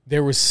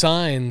there were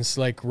signs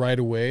like right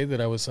away that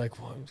I was like,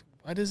 well,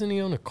 why doesn't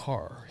he own a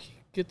car? He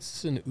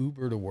gets an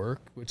Uber to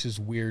work, which is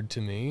weird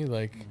to me.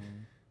 Like,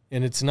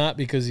 and it's not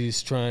because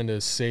he's trying to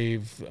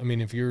save. I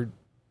mean, if you're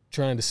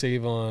trying to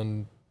save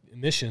on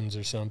emissions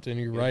or something,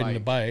 you're riding a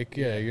bike.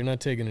 Yeah, you're not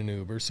taking an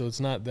Uber. So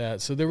it's not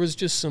that. So there was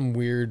just some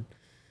weird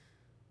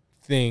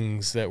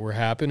things that were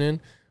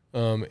happening.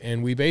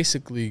 And we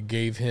basically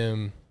gave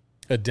him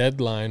a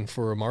deadline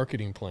for a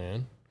marketing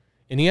plan.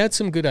 And he had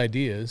some good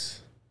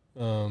ideas,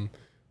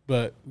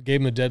 but we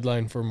gave him a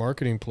deadline for a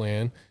marketing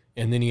plan.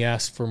 And then he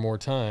asked for more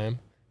time.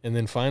 And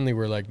then finally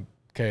we're like,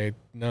 okay,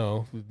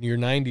 no, your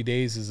 90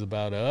 days is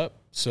about up.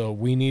 So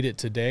we need it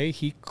today.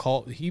 He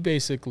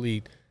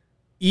basically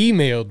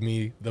emailed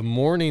me the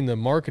morning the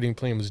marketing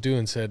plan was due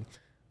and said,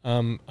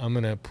 I'm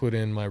going to put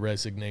in my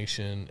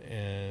resignation.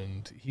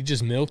 And he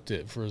just milked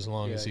it for as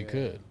long as he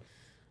could.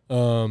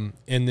 And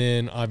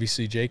then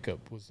obviously Jacob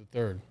was the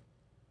third.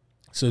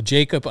 So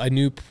Jacob, I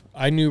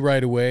knew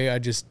right away. I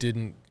just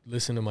didn't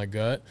listen to my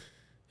gut.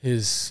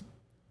 His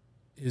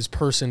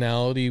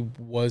personality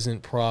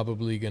wasn't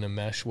probably going to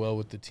mesh well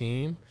with the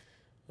team.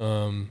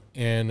 And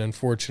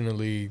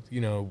unfortunately,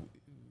 you know,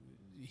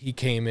 he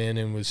came in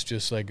and was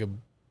just like a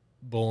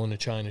bull in a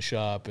china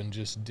shop and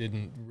just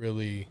didn't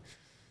really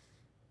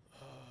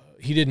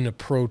he didn't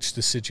approach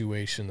the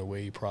situation the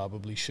way he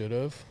probably should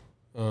have.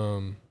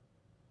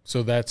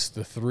 So that's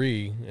the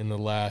 3 in the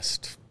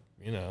last,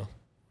 you know,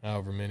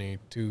 however many,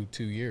 two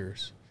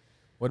years.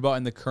 What about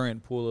in the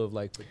current pool of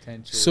like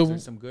potential? So, is there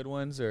some good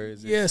ones, or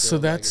is it so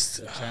that's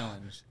a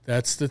challenge?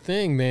 That's the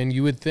thing, man.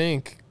 You would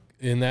think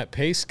in that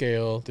pay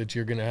scale that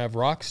you're going to have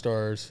rock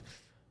stars.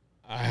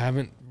 I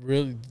haven't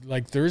really,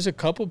 like, there's a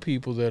couple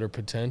people that are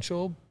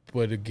potential,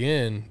 but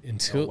again,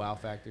 until wow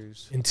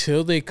factors,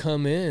 until they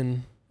come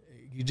in,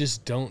 you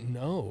just don't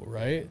know,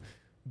 right?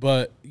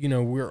 But, you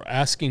know, we're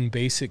asking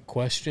basic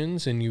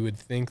questions, and you would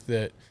think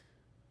that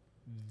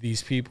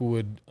these people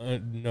would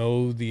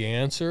know the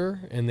answer,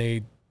 and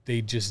they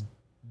just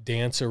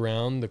dance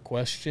around the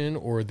question,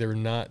 or they're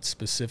not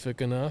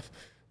specific enough.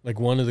 Like,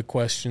 one of the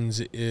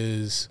questions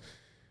is,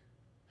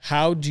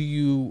 how do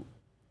you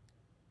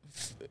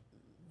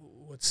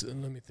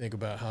let me think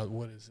about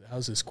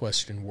how's this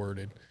question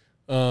worded?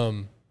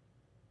 How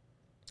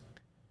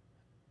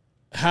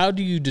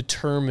do you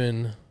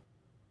determine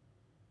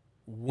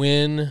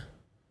when,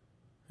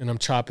 and I'm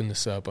chopping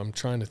this up, I'm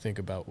trying to think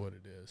about what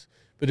it is,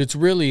 but it's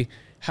really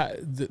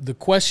the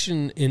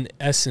question in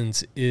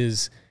essence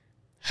is,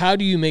 how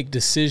do you make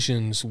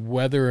decisions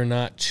whether or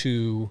not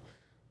to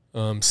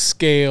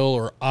scale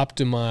or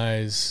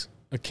optimize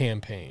a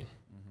campaign?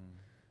 Mm-hmm.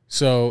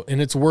 So,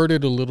 and it's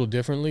worded a little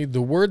differently.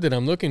 The word that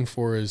I'm looking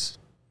for is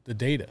the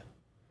data.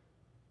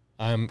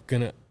 I'm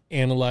going to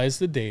analyze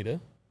the data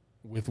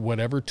with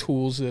whatever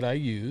tools that I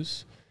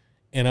use,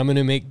 and I'm going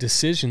to make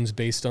decisions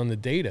based on the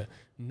data.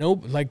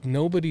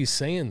 Nobody's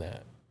saying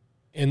that.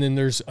 And then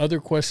there's other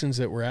questions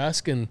that we're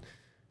asking,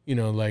 you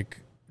know, like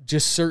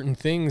just certain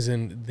things,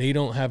 and they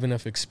don't have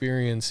enough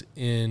experience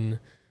in,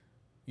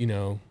 you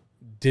know,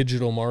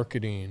 digital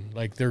marketing.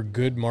 Like, they're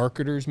good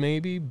marketers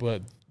maybe,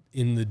 but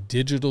in the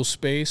digital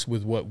space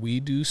with what we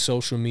do,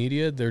 social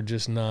media, they're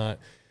just not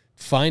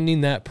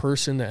finding that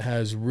person that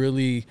has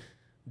really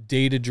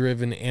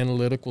data-driven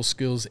analytical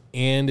skills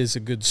and is a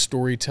good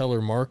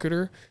storyteller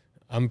marketer.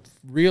 I'm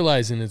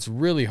realizing it's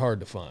really hard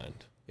to find.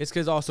 It's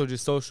because also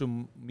just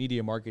social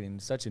media marketing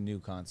is such a new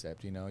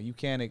concept, you know. You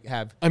can't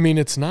have... I mean,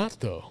 it's not,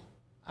 though.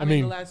 I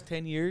mean, the last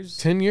 10 years...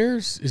 10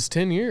 years is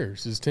 10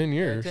 years is 10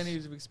 years. 10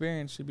 years of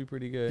experience should be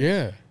pretty good.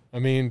 Yeah. I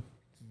mean,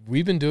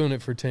 we've been doing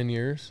it for 10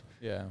 years.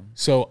 Yeah.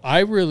 So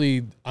I'm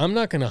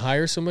not going to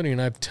hire somebody,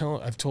 and I've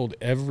told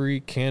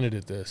every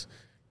candidate this.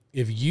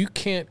 If you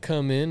can't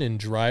come in and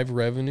drive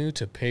revenue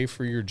to pay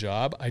for your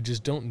job, I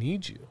just don't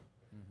need you.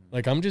 Mm-hmm.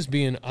 Like, I'm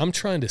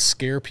trying to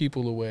scare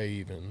people away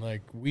even.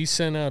 Like, we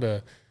sent out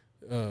a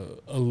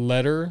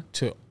letter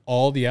to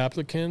all the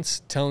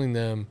applicants telling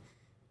them,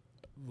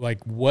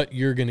 like, what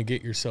you're going to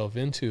get yourself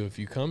into if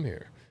you come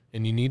here.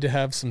 And you need to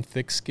have some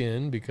thick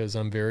skin, because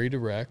I'm very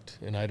direct,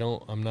 and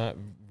I'm not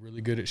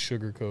really good at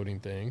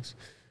sugarcoating things.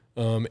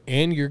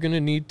 And you're going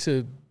to need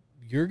to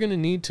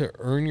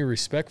earn your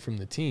respect from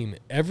the team.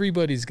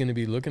 Everybody's going to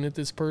be looking at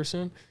this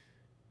person.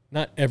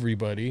 Not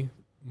everybody.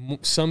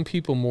 Some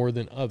people more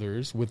than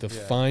others, with a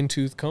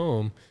fine-tooth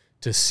comb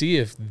to see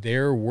if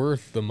they're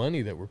worth the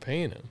money that we're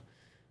paying them.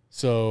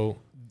 So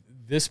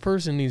this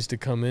person needs to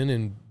come in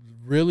and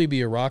really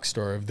be a rock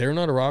star. If they're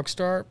not a rock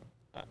star,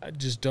 I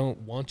just don't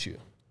want you.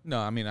 No,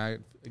 I mean,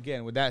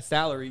 again, with that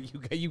salary,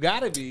 you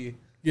got to be.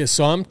 Yeah,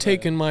 so I'm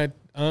taking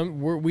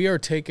we are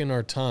taking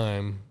our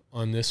time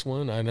on this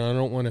one. I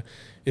don't want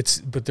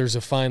to, but there's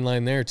a fine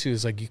line there too.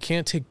 It's like, you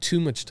can't take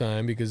too much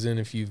time, because then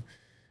if you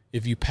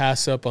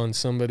pass up on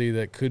somebody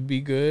that could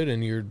be good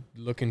and you're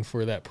looking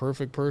for that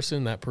perfect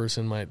person, that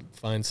person might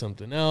find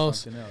something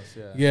else.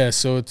 Yeah.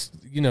 So it's,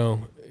 you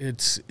know,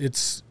 it's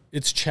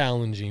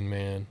challenging,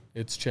 man.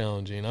 It's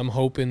challenging. I'm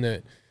hoping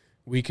that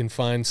we can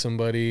find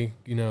somebody,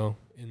 you know,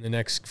 in the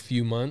next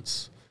few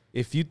months.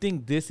 If you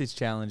think this is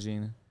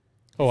challenging,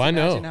 I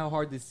know. Imagine how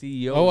hard the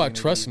CEO.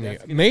 Trust me.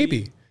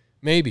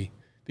 Maybe,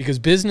 because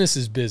business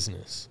is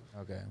business.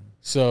 Okay.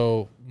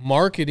 So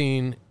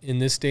marketing in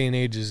this day and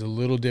age is a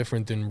little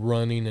different than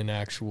running an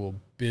actual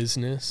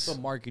business. So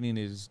marketing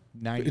is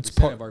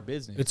 90% of our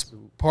business. It's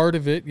part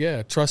of it.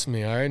 Yeah. Trust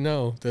me. I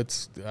know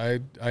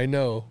I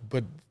know,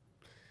 but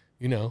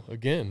you know,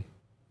 again,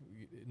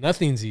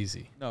 nothing's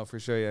easy. No, for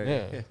sure.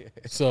 Yeah.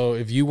 So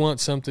if you want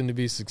something to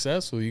be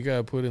successful, you got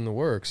to put in the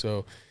work.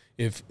 So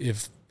if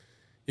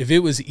it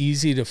was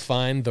easy to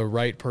find the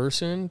right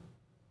person,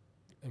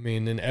 I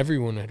mean, then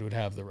everyone would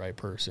have the right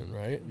person,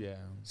 right? Yeah.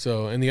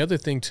 So, and the other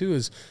thing too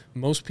is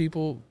most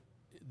people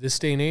this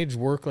day and age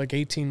work like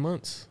 18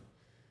 months.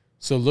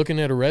 So looking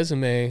at a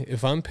resume,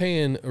 if I'm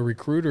paying a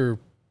recruiter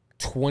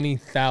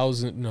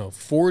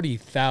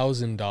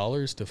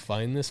 $40,000 to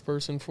find this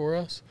person for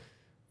us,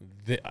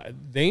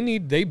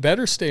 they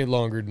better stay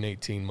longer than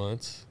 18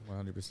 months.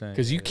 100%.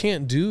 Because you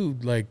can't do,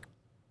 like,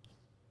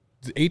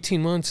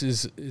 18 months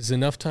is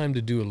enough time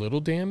to do a little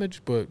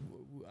damage, but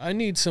I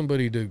need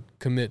somebody to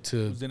commit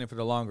to. Who's in it for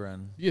the long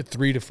run? Yeah,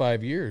 3 to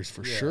 5 years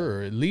for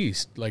sure, at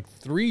least, like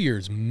 3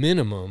 years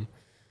minimum.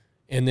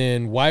 And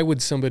then why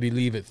would somebody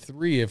leave at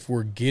 3 if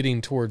we're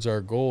getting towards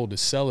our goal to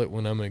sell it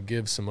when I'm going to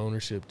give some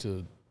ownership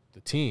to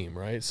the team,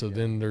 right? So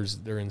then they're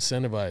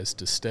incentivized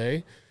to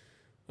stay.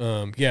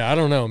 I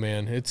don't know,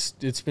 man.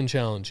 It's been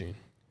challenging.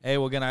 Hey,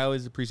 well, again, I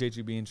always appreciate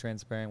you being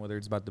transparent, whether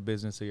it's about the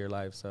business or your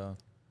life. So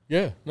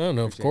yeah, no,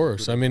 of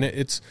course. I mean,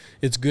 it's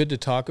good to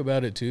talk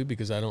about it too,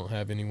 because I don't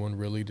have anyone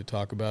really to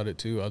talk about it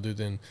to other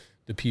than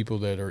the people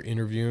that are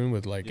interviewing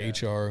with like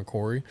HR and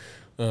Corey.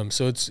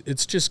 So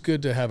it's just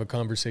good to have a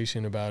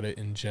conversation about it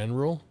in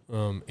general.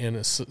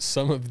 And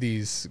some of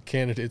these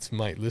candidates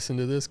might listen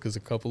to this because a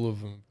couple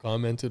of them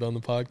commented on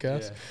the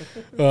podcast.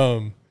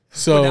 Yeah.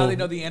 So but now they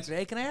know the answer.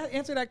 Hey, can I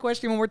answer that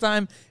question one more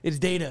time? It's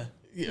data.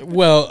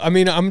 Well, I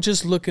mean, I'm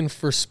just looking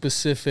for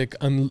specific.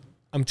 I'm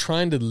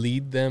trying to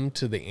lead them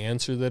to the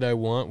answer that I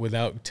want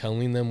without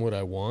telling them what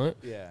I want.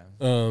 Yeah.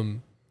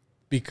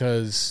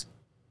 Because,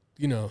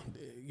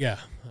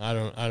 I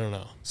don't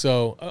know.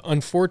 So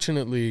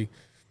unfortunately,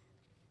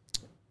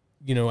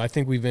 I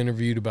think we've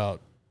interviewed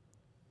about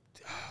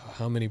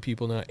how many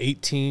people now?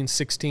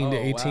 16 to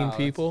 18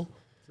 people.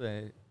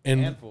 That's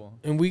and handful.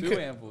 And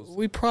handfuls.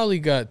 We probably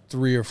got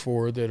 3 or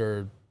 4 that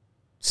are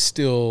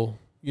still,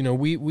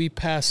 we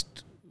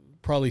passed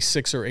probably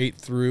 6 or 8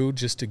 through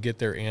just to get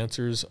their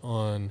answers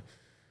on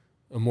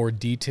a more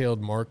detailed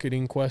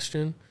marketing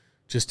question,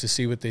 just to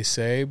see what they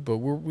say. But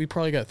we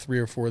probably got 3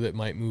 or 4 that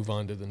might move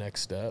on to the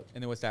next step.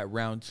 And then what's that,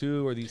 round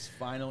 2 or these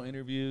final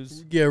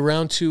interviews? Yeah,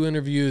 round 2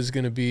 interview is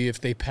going to be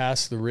if they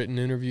pass the written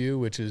interview,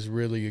 which is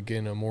really,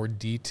 again, I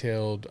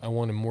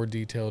want a more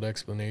detailed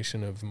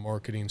explanation of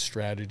marketing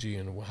strategy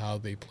and how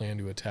they plan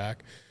to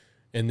attack.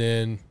 And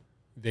then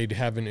they'd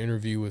have an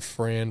interview with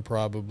Fran,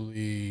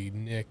 probably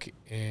Nick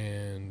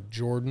and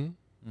Jordan.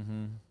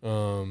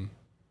 Mm-hmm.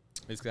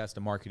 Basically, that's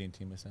the marketing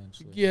team,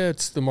 essentially. Yeah,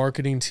 it's the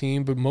marketing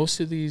team, but most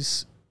of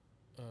these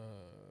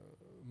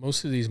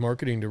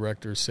marketing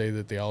directors say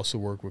that they also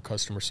work with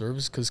customer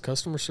service, because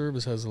customer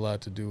service has a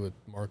lot to do with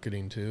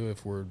marketing too,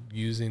 if we're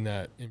using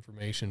that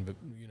information, but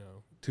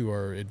to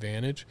our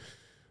advantage.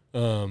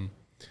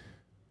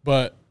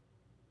 But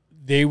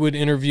they would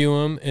interview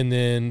them, and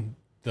then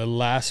the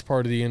last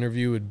part of the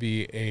interview would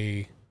be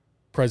a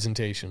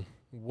presentation.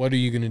 What are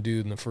you going to do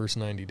in the first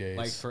 90 days?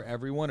 Like for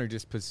everyone or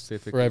just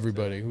specifically? For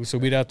everybody. So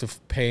we'd have to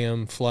pay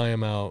them, fly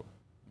them out.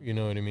 You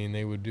know what I mean?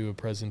 They would do a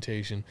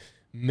presentation.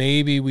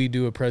 Maybe we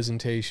do a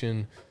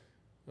presentation.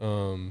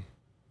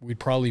 We'd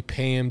probably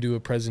pay them do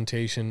a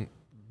presentation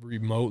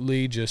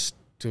remotely just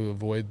to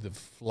avoid the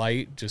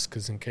flight, just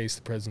because in case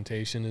the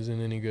presentation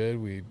isn't any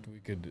good, we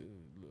could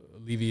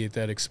alleviate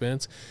that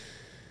expense.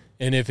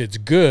 And if it's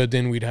good,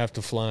 then we'd have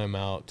to fly them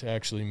out to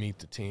actually meet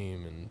the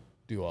team and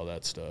do all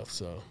that stuff.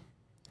 So...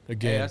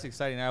 Again, hey, that's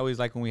exciting. I always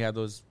like when we have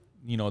those,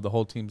 the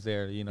whole team's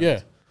there, Yeah.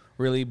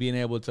 really being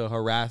able to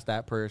harass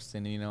that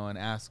person, and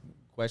ask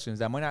questions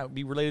that might not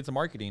be related to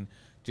marketing,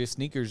 just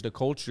sneakers, the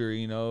culture,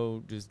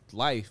 just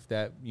life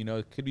that,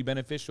 could be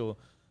beneficial.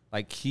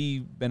 Like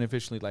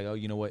beneficially, like, oh,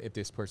 you know what, if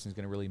this person's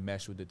going to really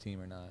mesh with the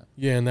team or not.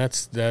 Yeah, and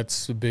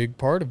that's a big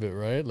part of it,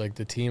 right? Like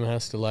the team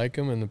has to like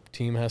them and the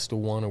team has to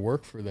want to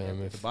work for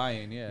them. Yeah, the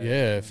buy-in, yeah.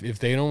 Yeah, if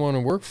they don't want to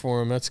work for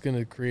them, that's going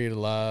to create a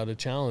lot of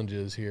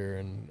challenges here,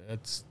 and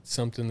that's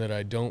something that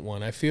I don't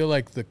want. I feel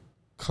like the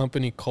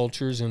company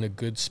culture's in a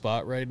good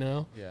spot right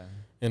now. Yeah.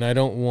 And I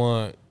don't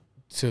want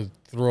to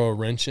throw a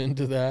wrench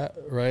into that,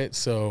 right?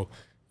 So,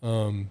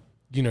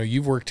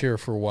 you've worked here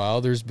for a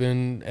while. There's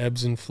been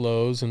ebbs and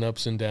flows and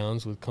ups and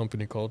downs with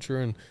company culture.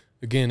 And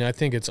again, I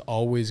think it's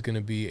always going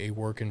to be a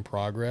work in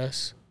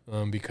progress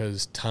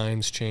because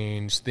times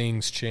change,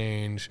 things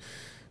change,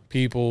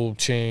 people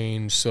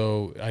change.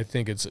 So I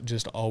think it's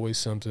just always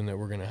something that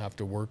we're going to have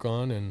to work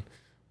on.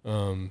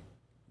 And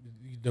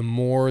the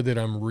more that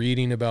I'm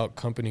reading about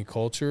company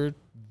culture,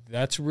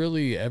 that's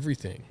really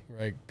everything,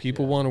 right?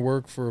 People want to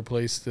work for a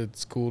place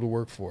that's cool to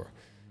work for.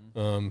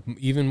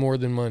 Even more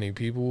than money.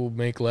 People will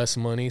make less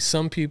money.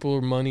 Some people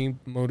are money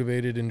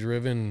motivated and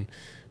driven.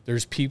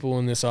 There's people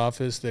in this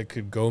office that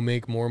could go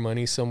make more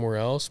money somewhere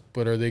else,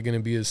 but are they going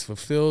to be as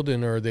fulfilled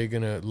and are they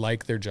going to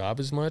like their job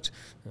as much?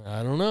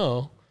 I don't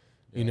know.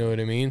 You know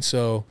what I mean?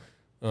 So,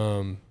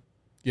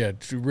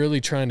 really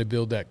trying to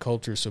build that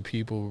culture so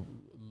people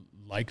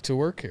like to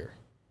work here.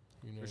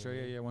 For sure,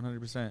 yeah,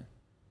 100%.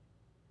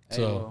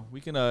 So well,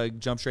 we can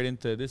jump straight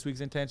into this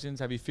week's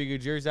intentions. Have you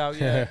figured yours out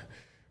yet?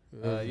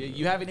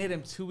 You haven't hit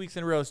him 2 weeks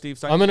in a row, Steve.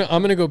 So I'm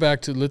gonna go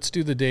back to let's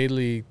do the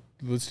daily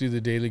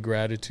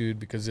gratitude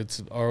because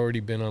it's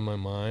already been on my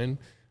mind,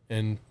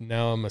 and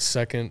now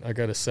I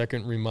got a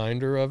second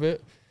reminder of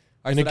it.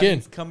 Right, and so again, that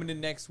means coming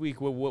in next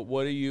week,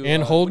 what are you?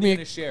 And hold me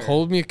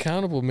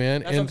accountable,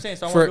 man. That's what I'm saying.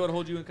 So I want to be able to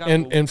hold you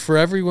accountable. And for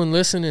everyone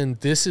listening,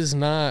 this is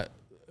not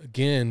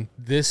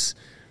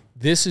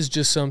this is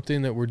just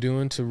something that we're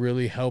doing to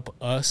really help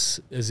us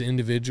as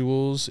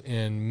individuals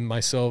and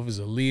myself as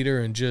a leader,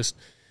 and just.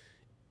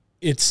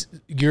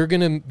 You're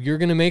gonna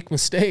make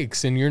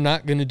mistakes and you're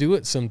not gonna do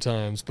it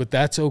sometimes, but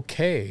that's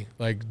okay.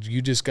 Like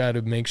you just got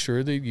to make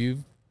sure that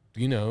you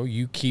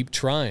keep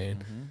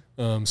trying.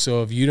 Mm-hmm.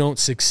 So if you don't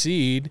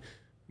succeed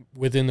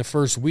within the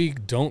first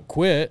week, don't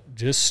quit.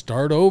 Just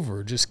start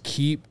over. Just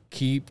keep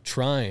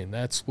trying.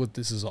 That's what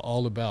this is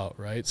all about,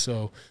 right?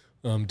 So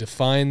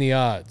defying the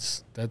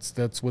odds.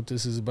 That's what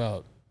this is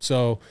about.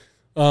 So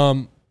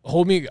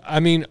hold me.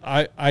 I mean,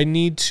 I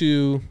need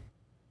to.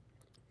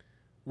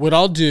 What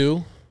I'll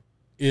do.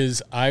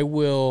 Is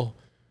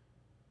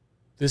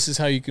this is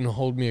how you can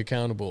hold me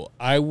accountable.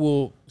 I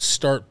will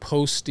start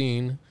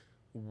posting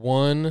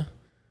one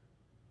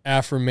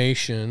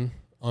affirmation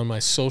on my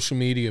social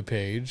media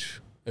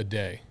page a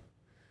day.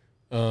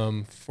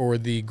 For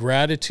the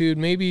gratitude,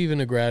 maybe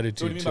even a gratitude.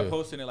 So what do you mean by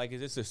posting it? Like,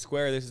 is this a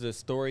square? This is a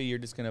story? You're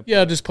just gonna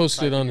just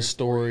post it on a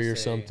story or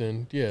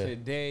something. Yeah.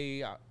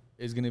 Today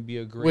is gonna be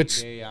a great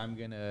day. I'm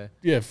gonna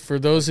for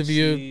those of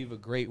you achieve a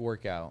great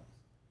workout.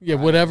 Yeah,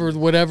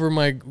 whatever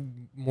my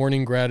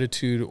morning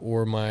gratitude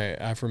or my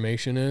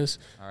affirmation is.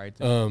 All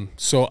right.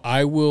 So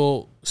I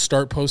will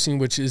start posting,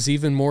 which is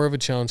even more of a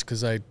challenge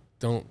because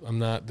I'm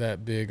not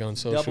that big on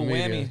social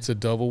media. Whammy. It's a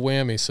double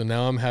whammy. So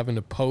now I'm having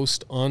to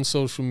post on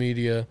social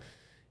media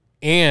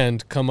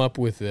and come up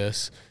with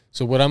this.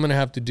 So what I'm going to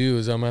have to do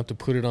is I'm going to have to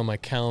put it on my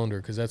calendar,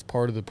 because that's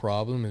part of the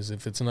problem is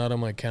if it's not on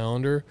my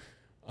calendar,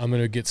 I'm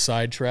going to get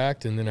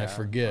sidetracked and then I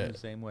forget. I'm the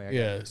same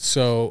way.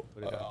 So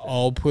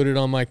I'll put it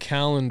on my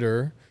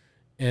calendar,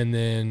 and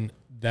then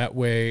that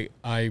way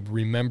I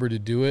remember to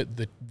do it.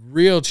 The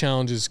real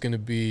challenge is going to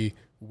be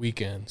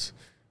weekends,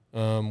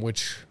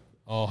 which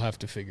I'll have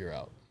to figure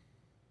out.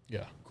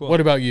 Yeah. Cool. What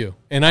about you?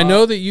 And I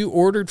know that you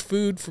ordered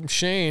food from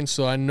Shane,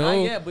 so I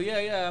know. I'm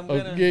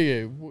gonna.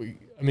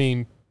 I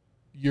mean,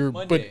 you're.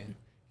 Monday.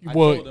 But I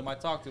told him. I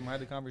talked to him. I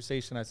had the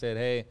conversation. I said,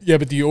 "Hey." Yeah,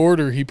 but the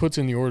order he puts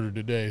in the order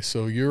today,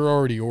 so you're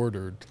already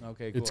ordered.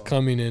 Okay, cool. It's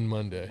coming in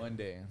Monday.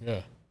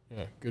 Yeah.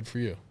 Good for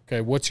you. Okay,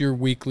 what's your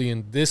weekly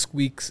and this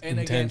week's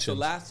intentions? Again, so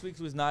last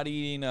week's was not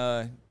eating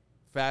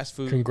fast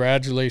food.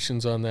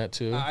 Congratulations on that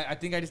too. I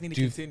think I just need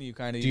to continue,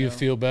 kind of. Do you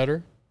feel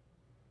better?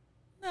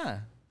 Nah.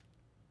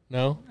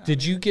 No?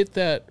 Did you get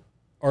that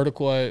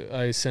article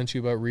I sent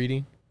you about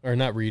reading? Or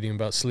not reading,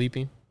 about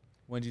sleeping?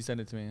 When did you send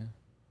it to me?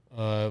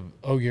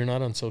 You're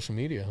not on social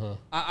media, huh?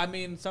 I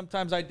mean,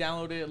 sometimes I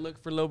download it,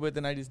 look for a little bit,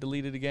 then I just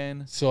delete it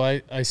again. So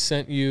I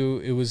sent you,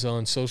 it was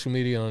on social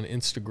media, on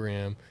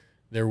Instagram.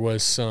 There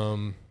was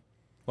some...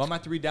 Well, I'm going to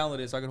have to re-download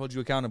it so I can hold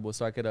you accountable,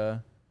 so I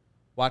could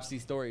watch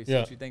these stories.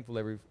 Yeah. So you're thankful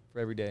for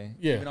every day.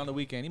 Yeah. Even on the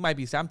weekend. You might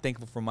be, I'm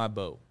thankful for my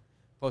boat.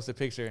 Post a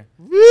picture.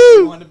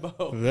 Woo! On the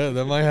boat.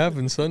 That might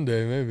happen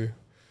Sunday, maybe.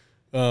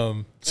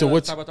 So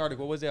let's talk about the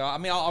article. What was it? I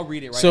mean, I'll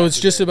read it right. So it's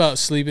just about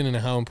sleeping and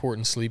how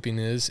important sleeping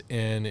is,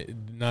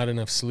 and not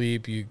enough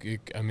sleep.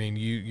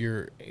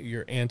 Your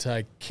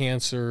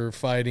anti-cancer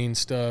fighting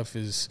stuff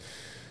is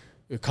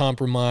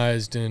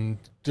compromised, and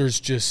there's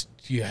just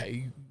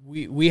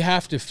we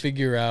have to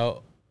figure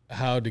out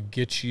how to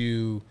get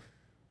you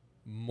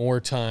more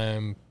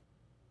time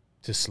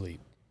to sleep.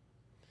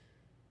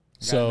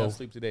 Got enough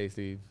sleep today,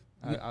 Steve.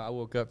 I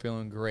woke up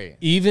feeling great.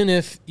 Even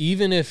if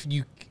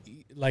you,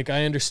 like,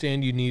 I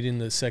understand you needing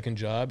the second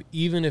job,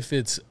 even if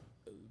it's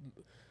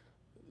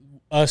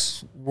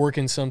us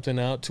working something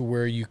out to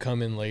where you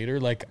come in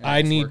later, like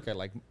I need work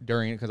at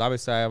during, because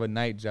obviously I have a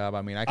night job.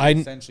 I mean, I can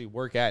essentially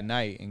work at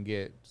night and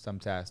get some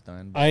tasks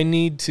done. I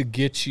need to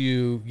get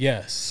you,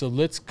 yes. So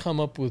let's come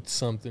up with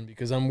something,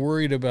 because I'm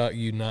worried about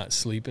you not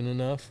sleeping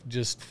enough,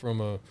 just from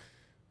a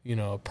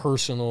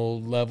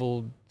personal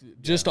level,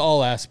 just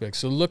all aspects.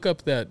 So look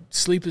up that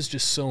sleep is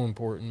just so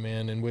important,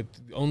 man. And with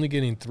only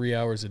getting 3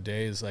 hours a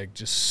day is like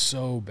just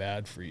so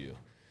bad for you.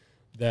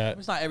 That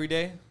it's not every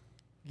day.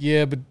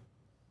 Yeah, but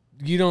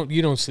you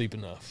don't sleep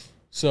enough.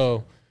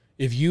 So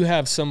if you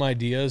have some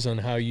ideas on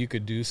how you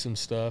could do some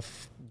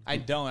stuff. I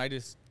don't. I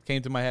just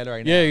came to my head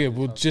right now. Yeah.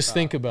 Well, just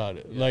think about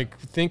it. Yeah. Like,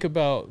 think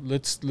about,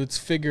 let's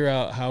figure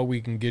out how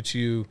we can get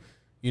you,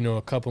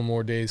 a couple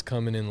more days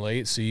coming in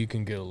late so you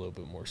can get a little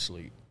bit more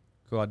sleep.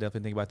 Cool. I'll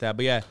definitely think about that.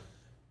 But yeah,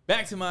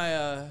 back to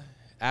my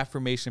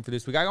affirmation for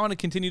this week. I want to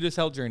continue this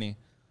health journey.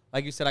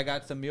 Like you said, I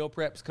got some meal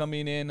preps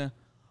coming in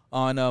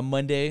on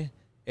Monday.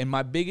 And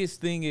my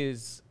biggest thing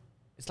is,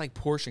 it's like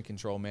portion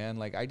control, man.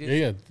 Like, I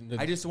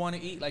just want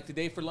to eat. Like,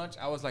 today for lunch,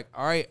 I was like,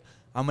 all right,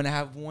 I'm going to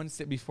have one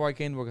before I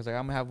came to work. I was like,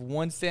 I'm going to have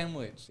one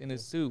sandwich and a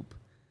soup.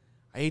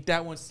 I ate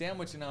that one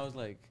sandwich, and I was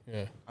like,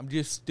 I'm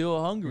just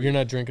still hungry. You're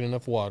not drinking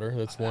enough water.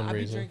 That's one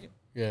reason. Drinking?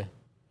 Yeah.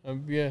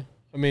 Yeah.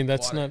 I mean,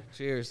 that's water. not.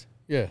 Cheers.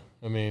 Yeah.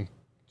 I mean,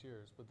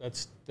 cheers. But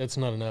that's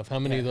not enough. How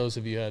many of those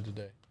have you had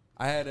today?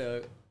 I had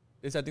I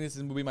think this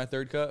will be my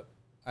third cup.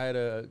 I had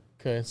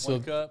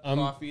one cup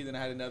coffee, then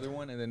I had another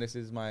one, and then this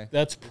is my.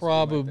 That's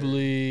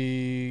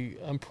probably.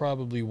 I'm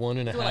probably one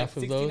and a half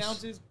of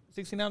those.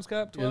 16-ounce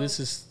cup. 12? Yeah, this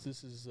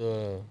is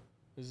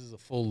a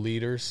full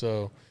liter,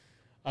 so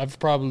I've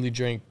probably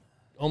drank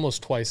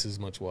almost twice as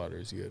much water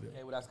as you do.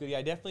 Okay, well, that's good. Yeah,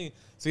 I definitely.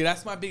 See,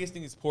 that's my biggest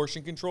thing is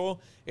portion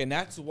control, and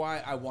that's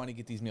why I want to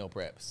get these meal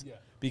preps. Yeah.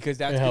 Because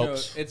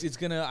that's it's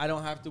gonna. I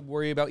don't have to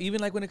worry about,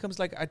 even like when it comes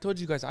to, like, I told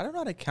you guys, I don't know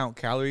how to count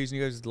calories, and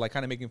you guys like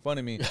kind of making fun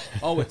of me.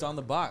 Oh, it's on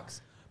the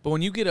box. But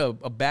when you get a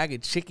bag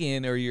of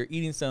chicken, or you're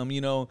eating some,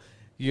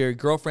 your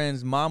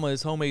girlfriend's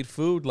mama's homemade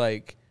food,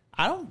 like,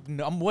 I don't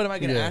know. What am I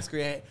gonna ask her?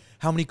 Hey,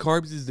 how many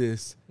carbs is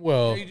this?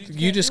 Well,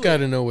 you just got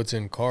to know what's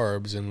in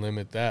carbs and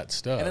limit that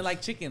stuff. And then,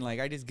 like, chicken, like,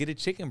 I just get a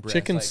chicken breast.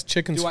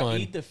 Chicken's fine. Do I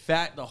eat the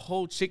fat, the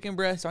whole chicken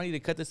breast? Do I need to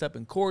cut this up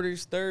in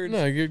quarters, thirds?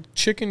 No, you're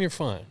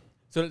fine.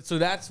 So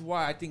that's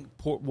why I think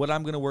what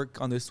I'm gonna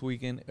work on this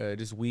weekend,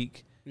 this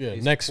week. Yeah,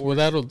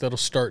 that'll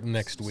start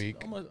next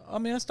week.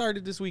 I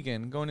started this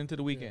weekend, going into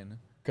the weekend.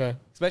 Okay.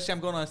 Especially I'm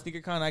going on a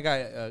sneaker con. I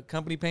got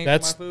company paying for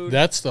my food.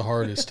 That's the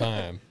hardest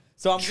time.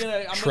 So I'm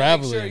gonna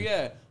traveling. make sure.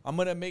 Yeah, I'm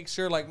gonna make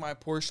sure like my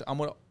portion.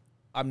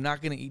 I'm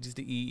not gonna eat just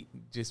to eat,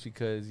 just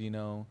because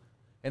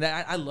And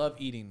I love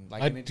eating.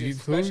 Like,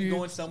 especially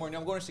going somewhere.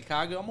 I'm going to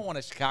Chicago. I'm gonna want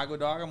a Chicago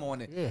dog. I'm gonna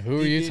want to. Yeah. Who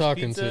are you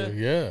talking pizza. to?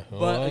 Yeah.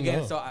 But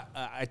again, so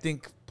I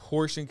think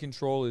portion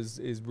control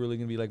is really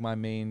gonna be like my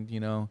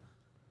main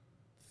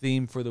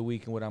theme for the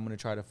week, and what I'm gonna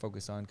try to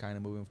focus on kind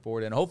of moving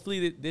forward. And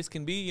hopefully this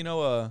can be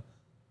a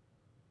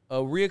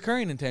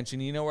reoccurring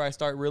intention, where I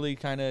start really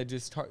kind of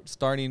just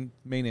starting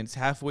maintenance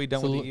halfway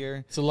done with the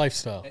year. It's a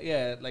lifestyle.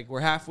 Yeah, like we're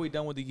halfway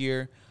done with the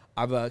year.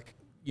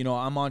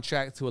 I'm on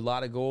track to a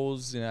lot of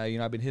goals.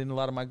 I've been hitting a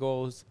lot of my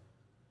goals,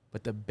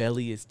 but the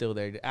belly is still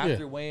there.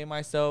 After weighing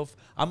myself,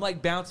 I'm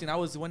like bouncing. I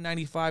was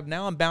 195.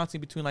 Now I'm bouncing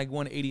between like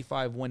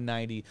 185,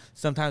 190,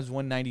 sometimes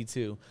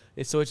 192.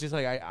 So it's just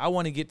like I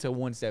want to get to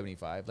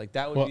 175. Like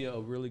that would be a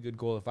really good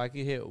goal. If I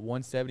could hit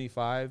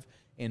 175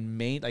 and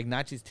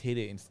not just hit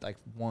it like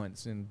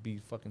once and be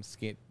fucking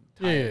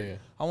tired. Yeah.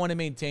 I want to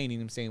maintain,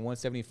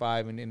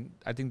 175, and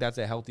I think that's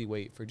a healthy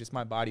weight for just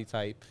my body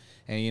type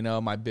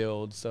and my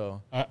build.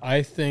 So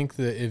I think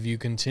that if you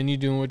continue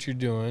doing what you're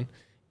doing,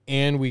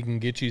 and we can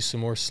get you some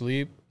more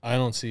sleep, I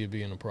don't see it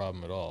being a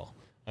problem at all.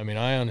 I mean,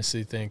 I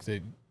honestly think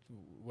that.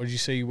 What did you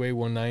say you weigh?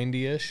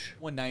 190-ish?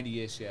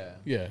 190-ish, yeah.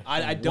 Yeah.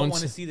 I don't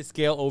want to see the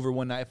scale over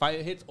 190.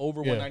 If it hits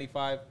over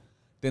 195,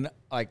 then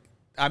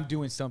I'm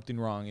doing something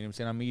wrong. You know what I'm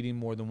saying? I'm eating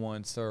more than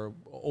once or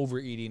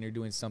overeating or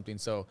doing something.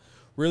 So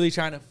really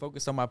trying to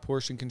focus on my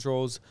portion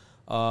controls.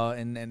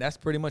 And that's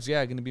pretty much,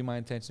 going to be my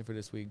intention for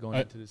this week, going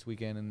into this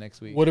weekend and next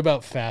week. What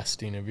about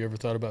fasting? Have you ever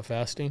thought about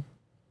fasting?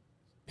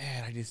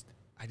 Man,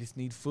 I just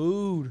need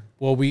food.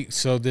 Well,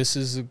 so this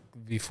is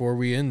before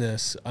we end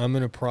this. I'm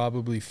gonna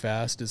probably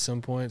fast at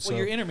some point. Well,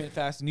 you're intermittent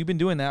fasting. You've been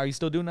doing that. Are you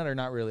still doing that or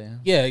not really?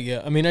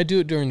 Yeah. I mean, I do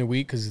it during the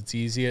week because it's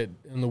easy.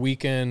 On the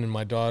weekend, and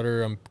my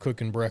daughter, I'm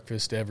cooking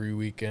breakfast every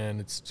weekend.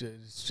 It's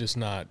just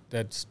not.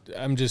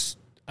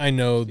 I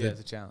know that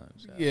it's a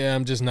challenge. Yeah,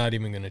 I'm just not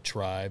even gonna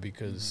try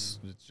because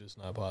it's just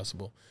not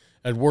possible.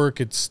 At work,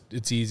 it's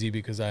easy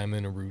because I'm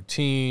in a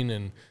routine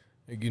and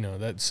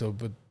that's so.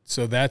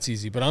 So that's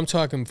easy, but I'm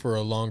talking for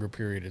a longer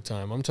period of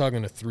time. I'm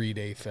talking a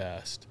 3-day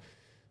fast.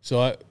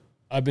 So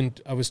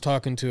I was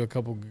talking to a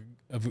couple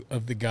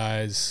of the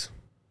guys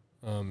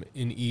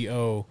in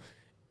EO,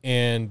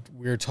 and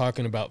we were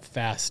talking about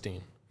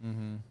fasting.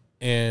 Mm-hmm.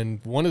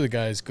 And one of the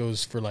guys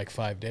goes for like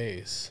 5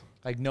 days.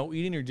 Like no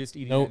eating or just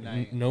eating at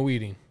night? No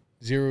eating.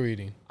 Zero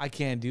eating. I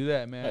can't do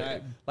that,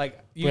 man. But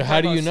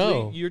how do you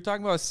know? Sleep. You're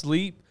talking about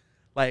sleep.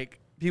 Like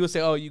people say,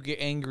 oh, you get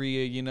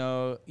angry,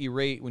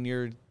 irate when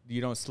you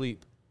don't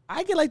sleep.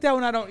 I get like that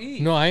when I don't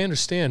eat. No, I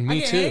understand. Me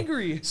too. I get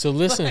angry. So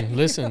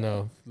listen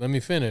though. Let me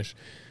finish.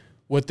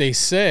 What they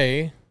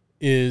say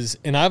is,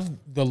 and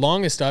the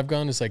longest I've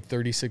gone is like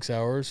 36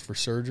 hours for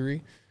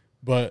surgery.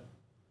 But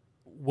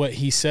what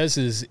he says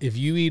is, if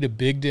you eat a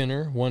big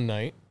dinner one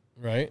night,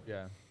 right?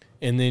 Yeah.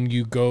 And then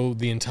you go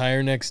the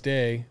entire next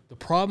day. The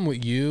problem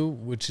with you,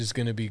 which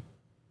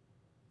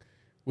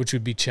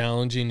would be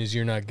challenging, is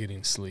you're not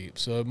getting sleep.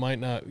 So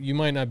you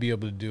might not be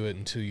able to do it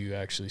until you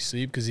actually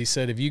sleep. Because he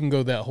said if you can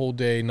go that whole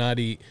day, not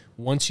eat,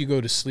 once you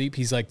go to sleep,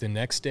 he's like the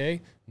next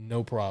day,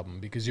 no problem.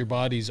 Because your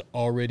body's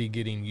already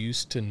getting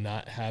used to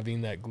not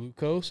having that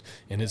glucose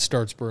and it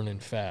starts burning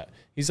fat.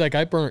 He's like,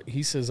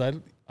 he says, I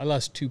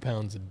lost 2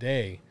 pounds a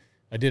day.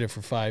 I did it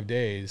for 5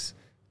 days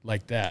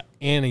like that.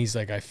 And he's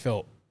like, I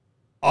felt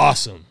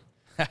awesome.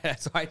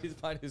 That's why I just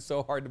find it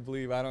so hard to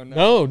believe. I don't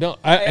know. No.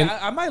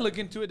 I might look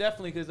into it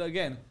definitely because,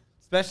 again,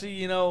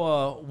 especially,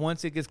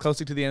 once it gets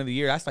closer to the end of the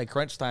year, that's like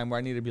crunch time where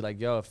I need to be like,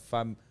 yo, if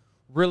I'm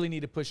really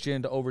need to push you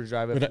into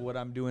overdrive if what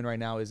I'm doing right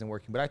now isn't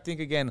working. But I think,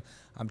 again,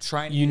 I'm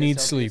trying to you be need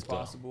as sleep, as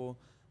possible.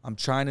 I'm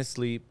trying to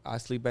sleep. I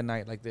sleep at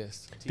night like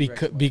this.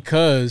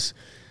 Because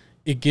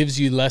it gives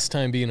you less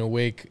time being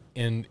awake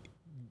and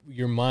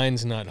your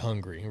mind's not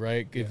hungry,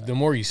 right? Yeah. The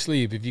more you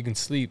sleep, if you can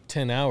sleep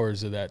 10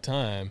 hours of that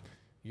time,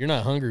 you're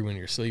not hungry when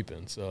you're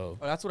sleeping. So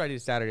that's what I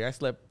did Saturday. I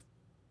slept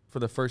for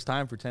the first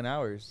time for 10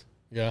 hours.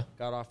 Yeah.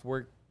 Got off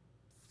work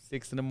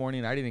 6 a.m.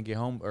 I didn't get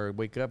home or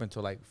wake up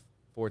until like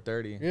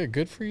 4:30. Yeah,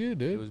 good for you,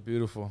 dude. It was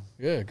beautiful.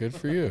 Yeah, good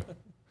for you.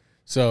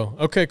 So,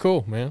 okay,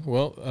 cool, man.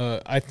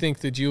 Well, I think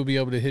that you'll be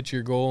able to hit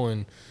your goal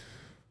in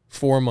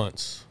 4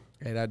 months.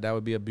 Hey, that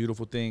would be a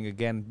beautiful thing.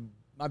 Again,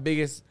 my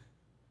biggest,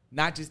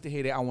 not just to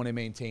hit it, I want to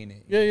maintain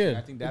it. Yeah.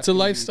 I think that's it's a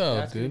lifestyle,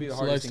 that's dude. Be the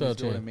hardest thing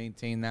to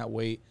maintain that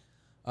weight.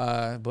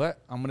 But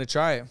I'm going to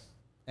try it.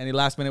 Any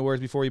last minute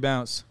words before you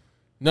bounce?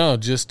 No,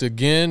 just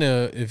again,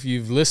 if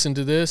you've listened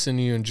to this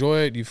and you enjoy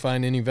it, you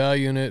find any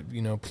value in it,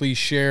 please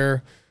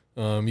share.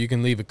 You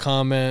can leave a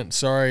comment.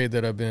 Sorry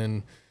that I've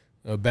been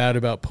bad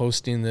about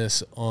posting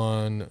this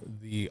on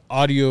the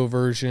audio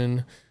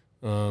version.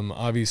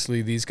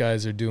 Obviously, these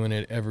guys are doing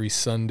it every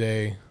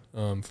Sunday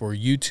for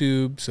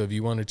YouTube. So if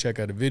you want to check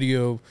out a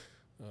video,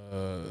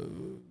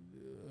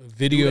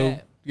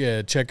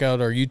 check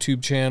out our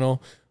YouTube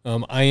channel.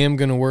 I am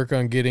going to work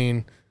on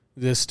getting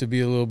this to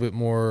be a little bit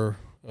more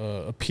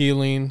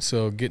appealing.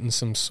 So getting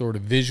some sort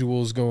of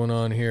visuals going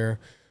on here.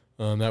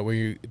 That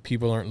way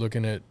people aren't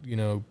looking at,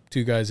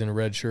 two guys in a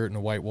red shirt and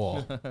a white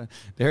wall.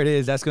 There it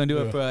is. That's going to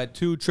do it for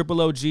 2 triple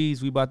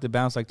OGs. We about to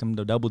bounce like some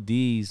double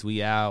Ds.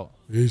 We out.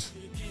 Peace.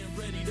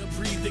 Ready to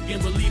breathe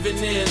again, believing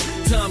in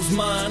time's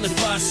mine. If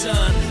I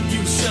shine,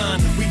 you shine.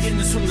 We in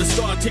this from the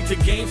start. Take the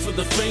game for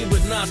the fame,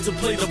 but not to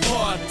play the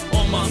part.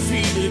 On my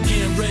feet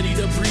again, ready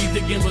to breathe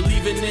again,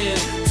 believing in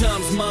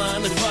time's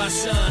mine. If I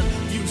shine,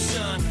 you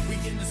shine.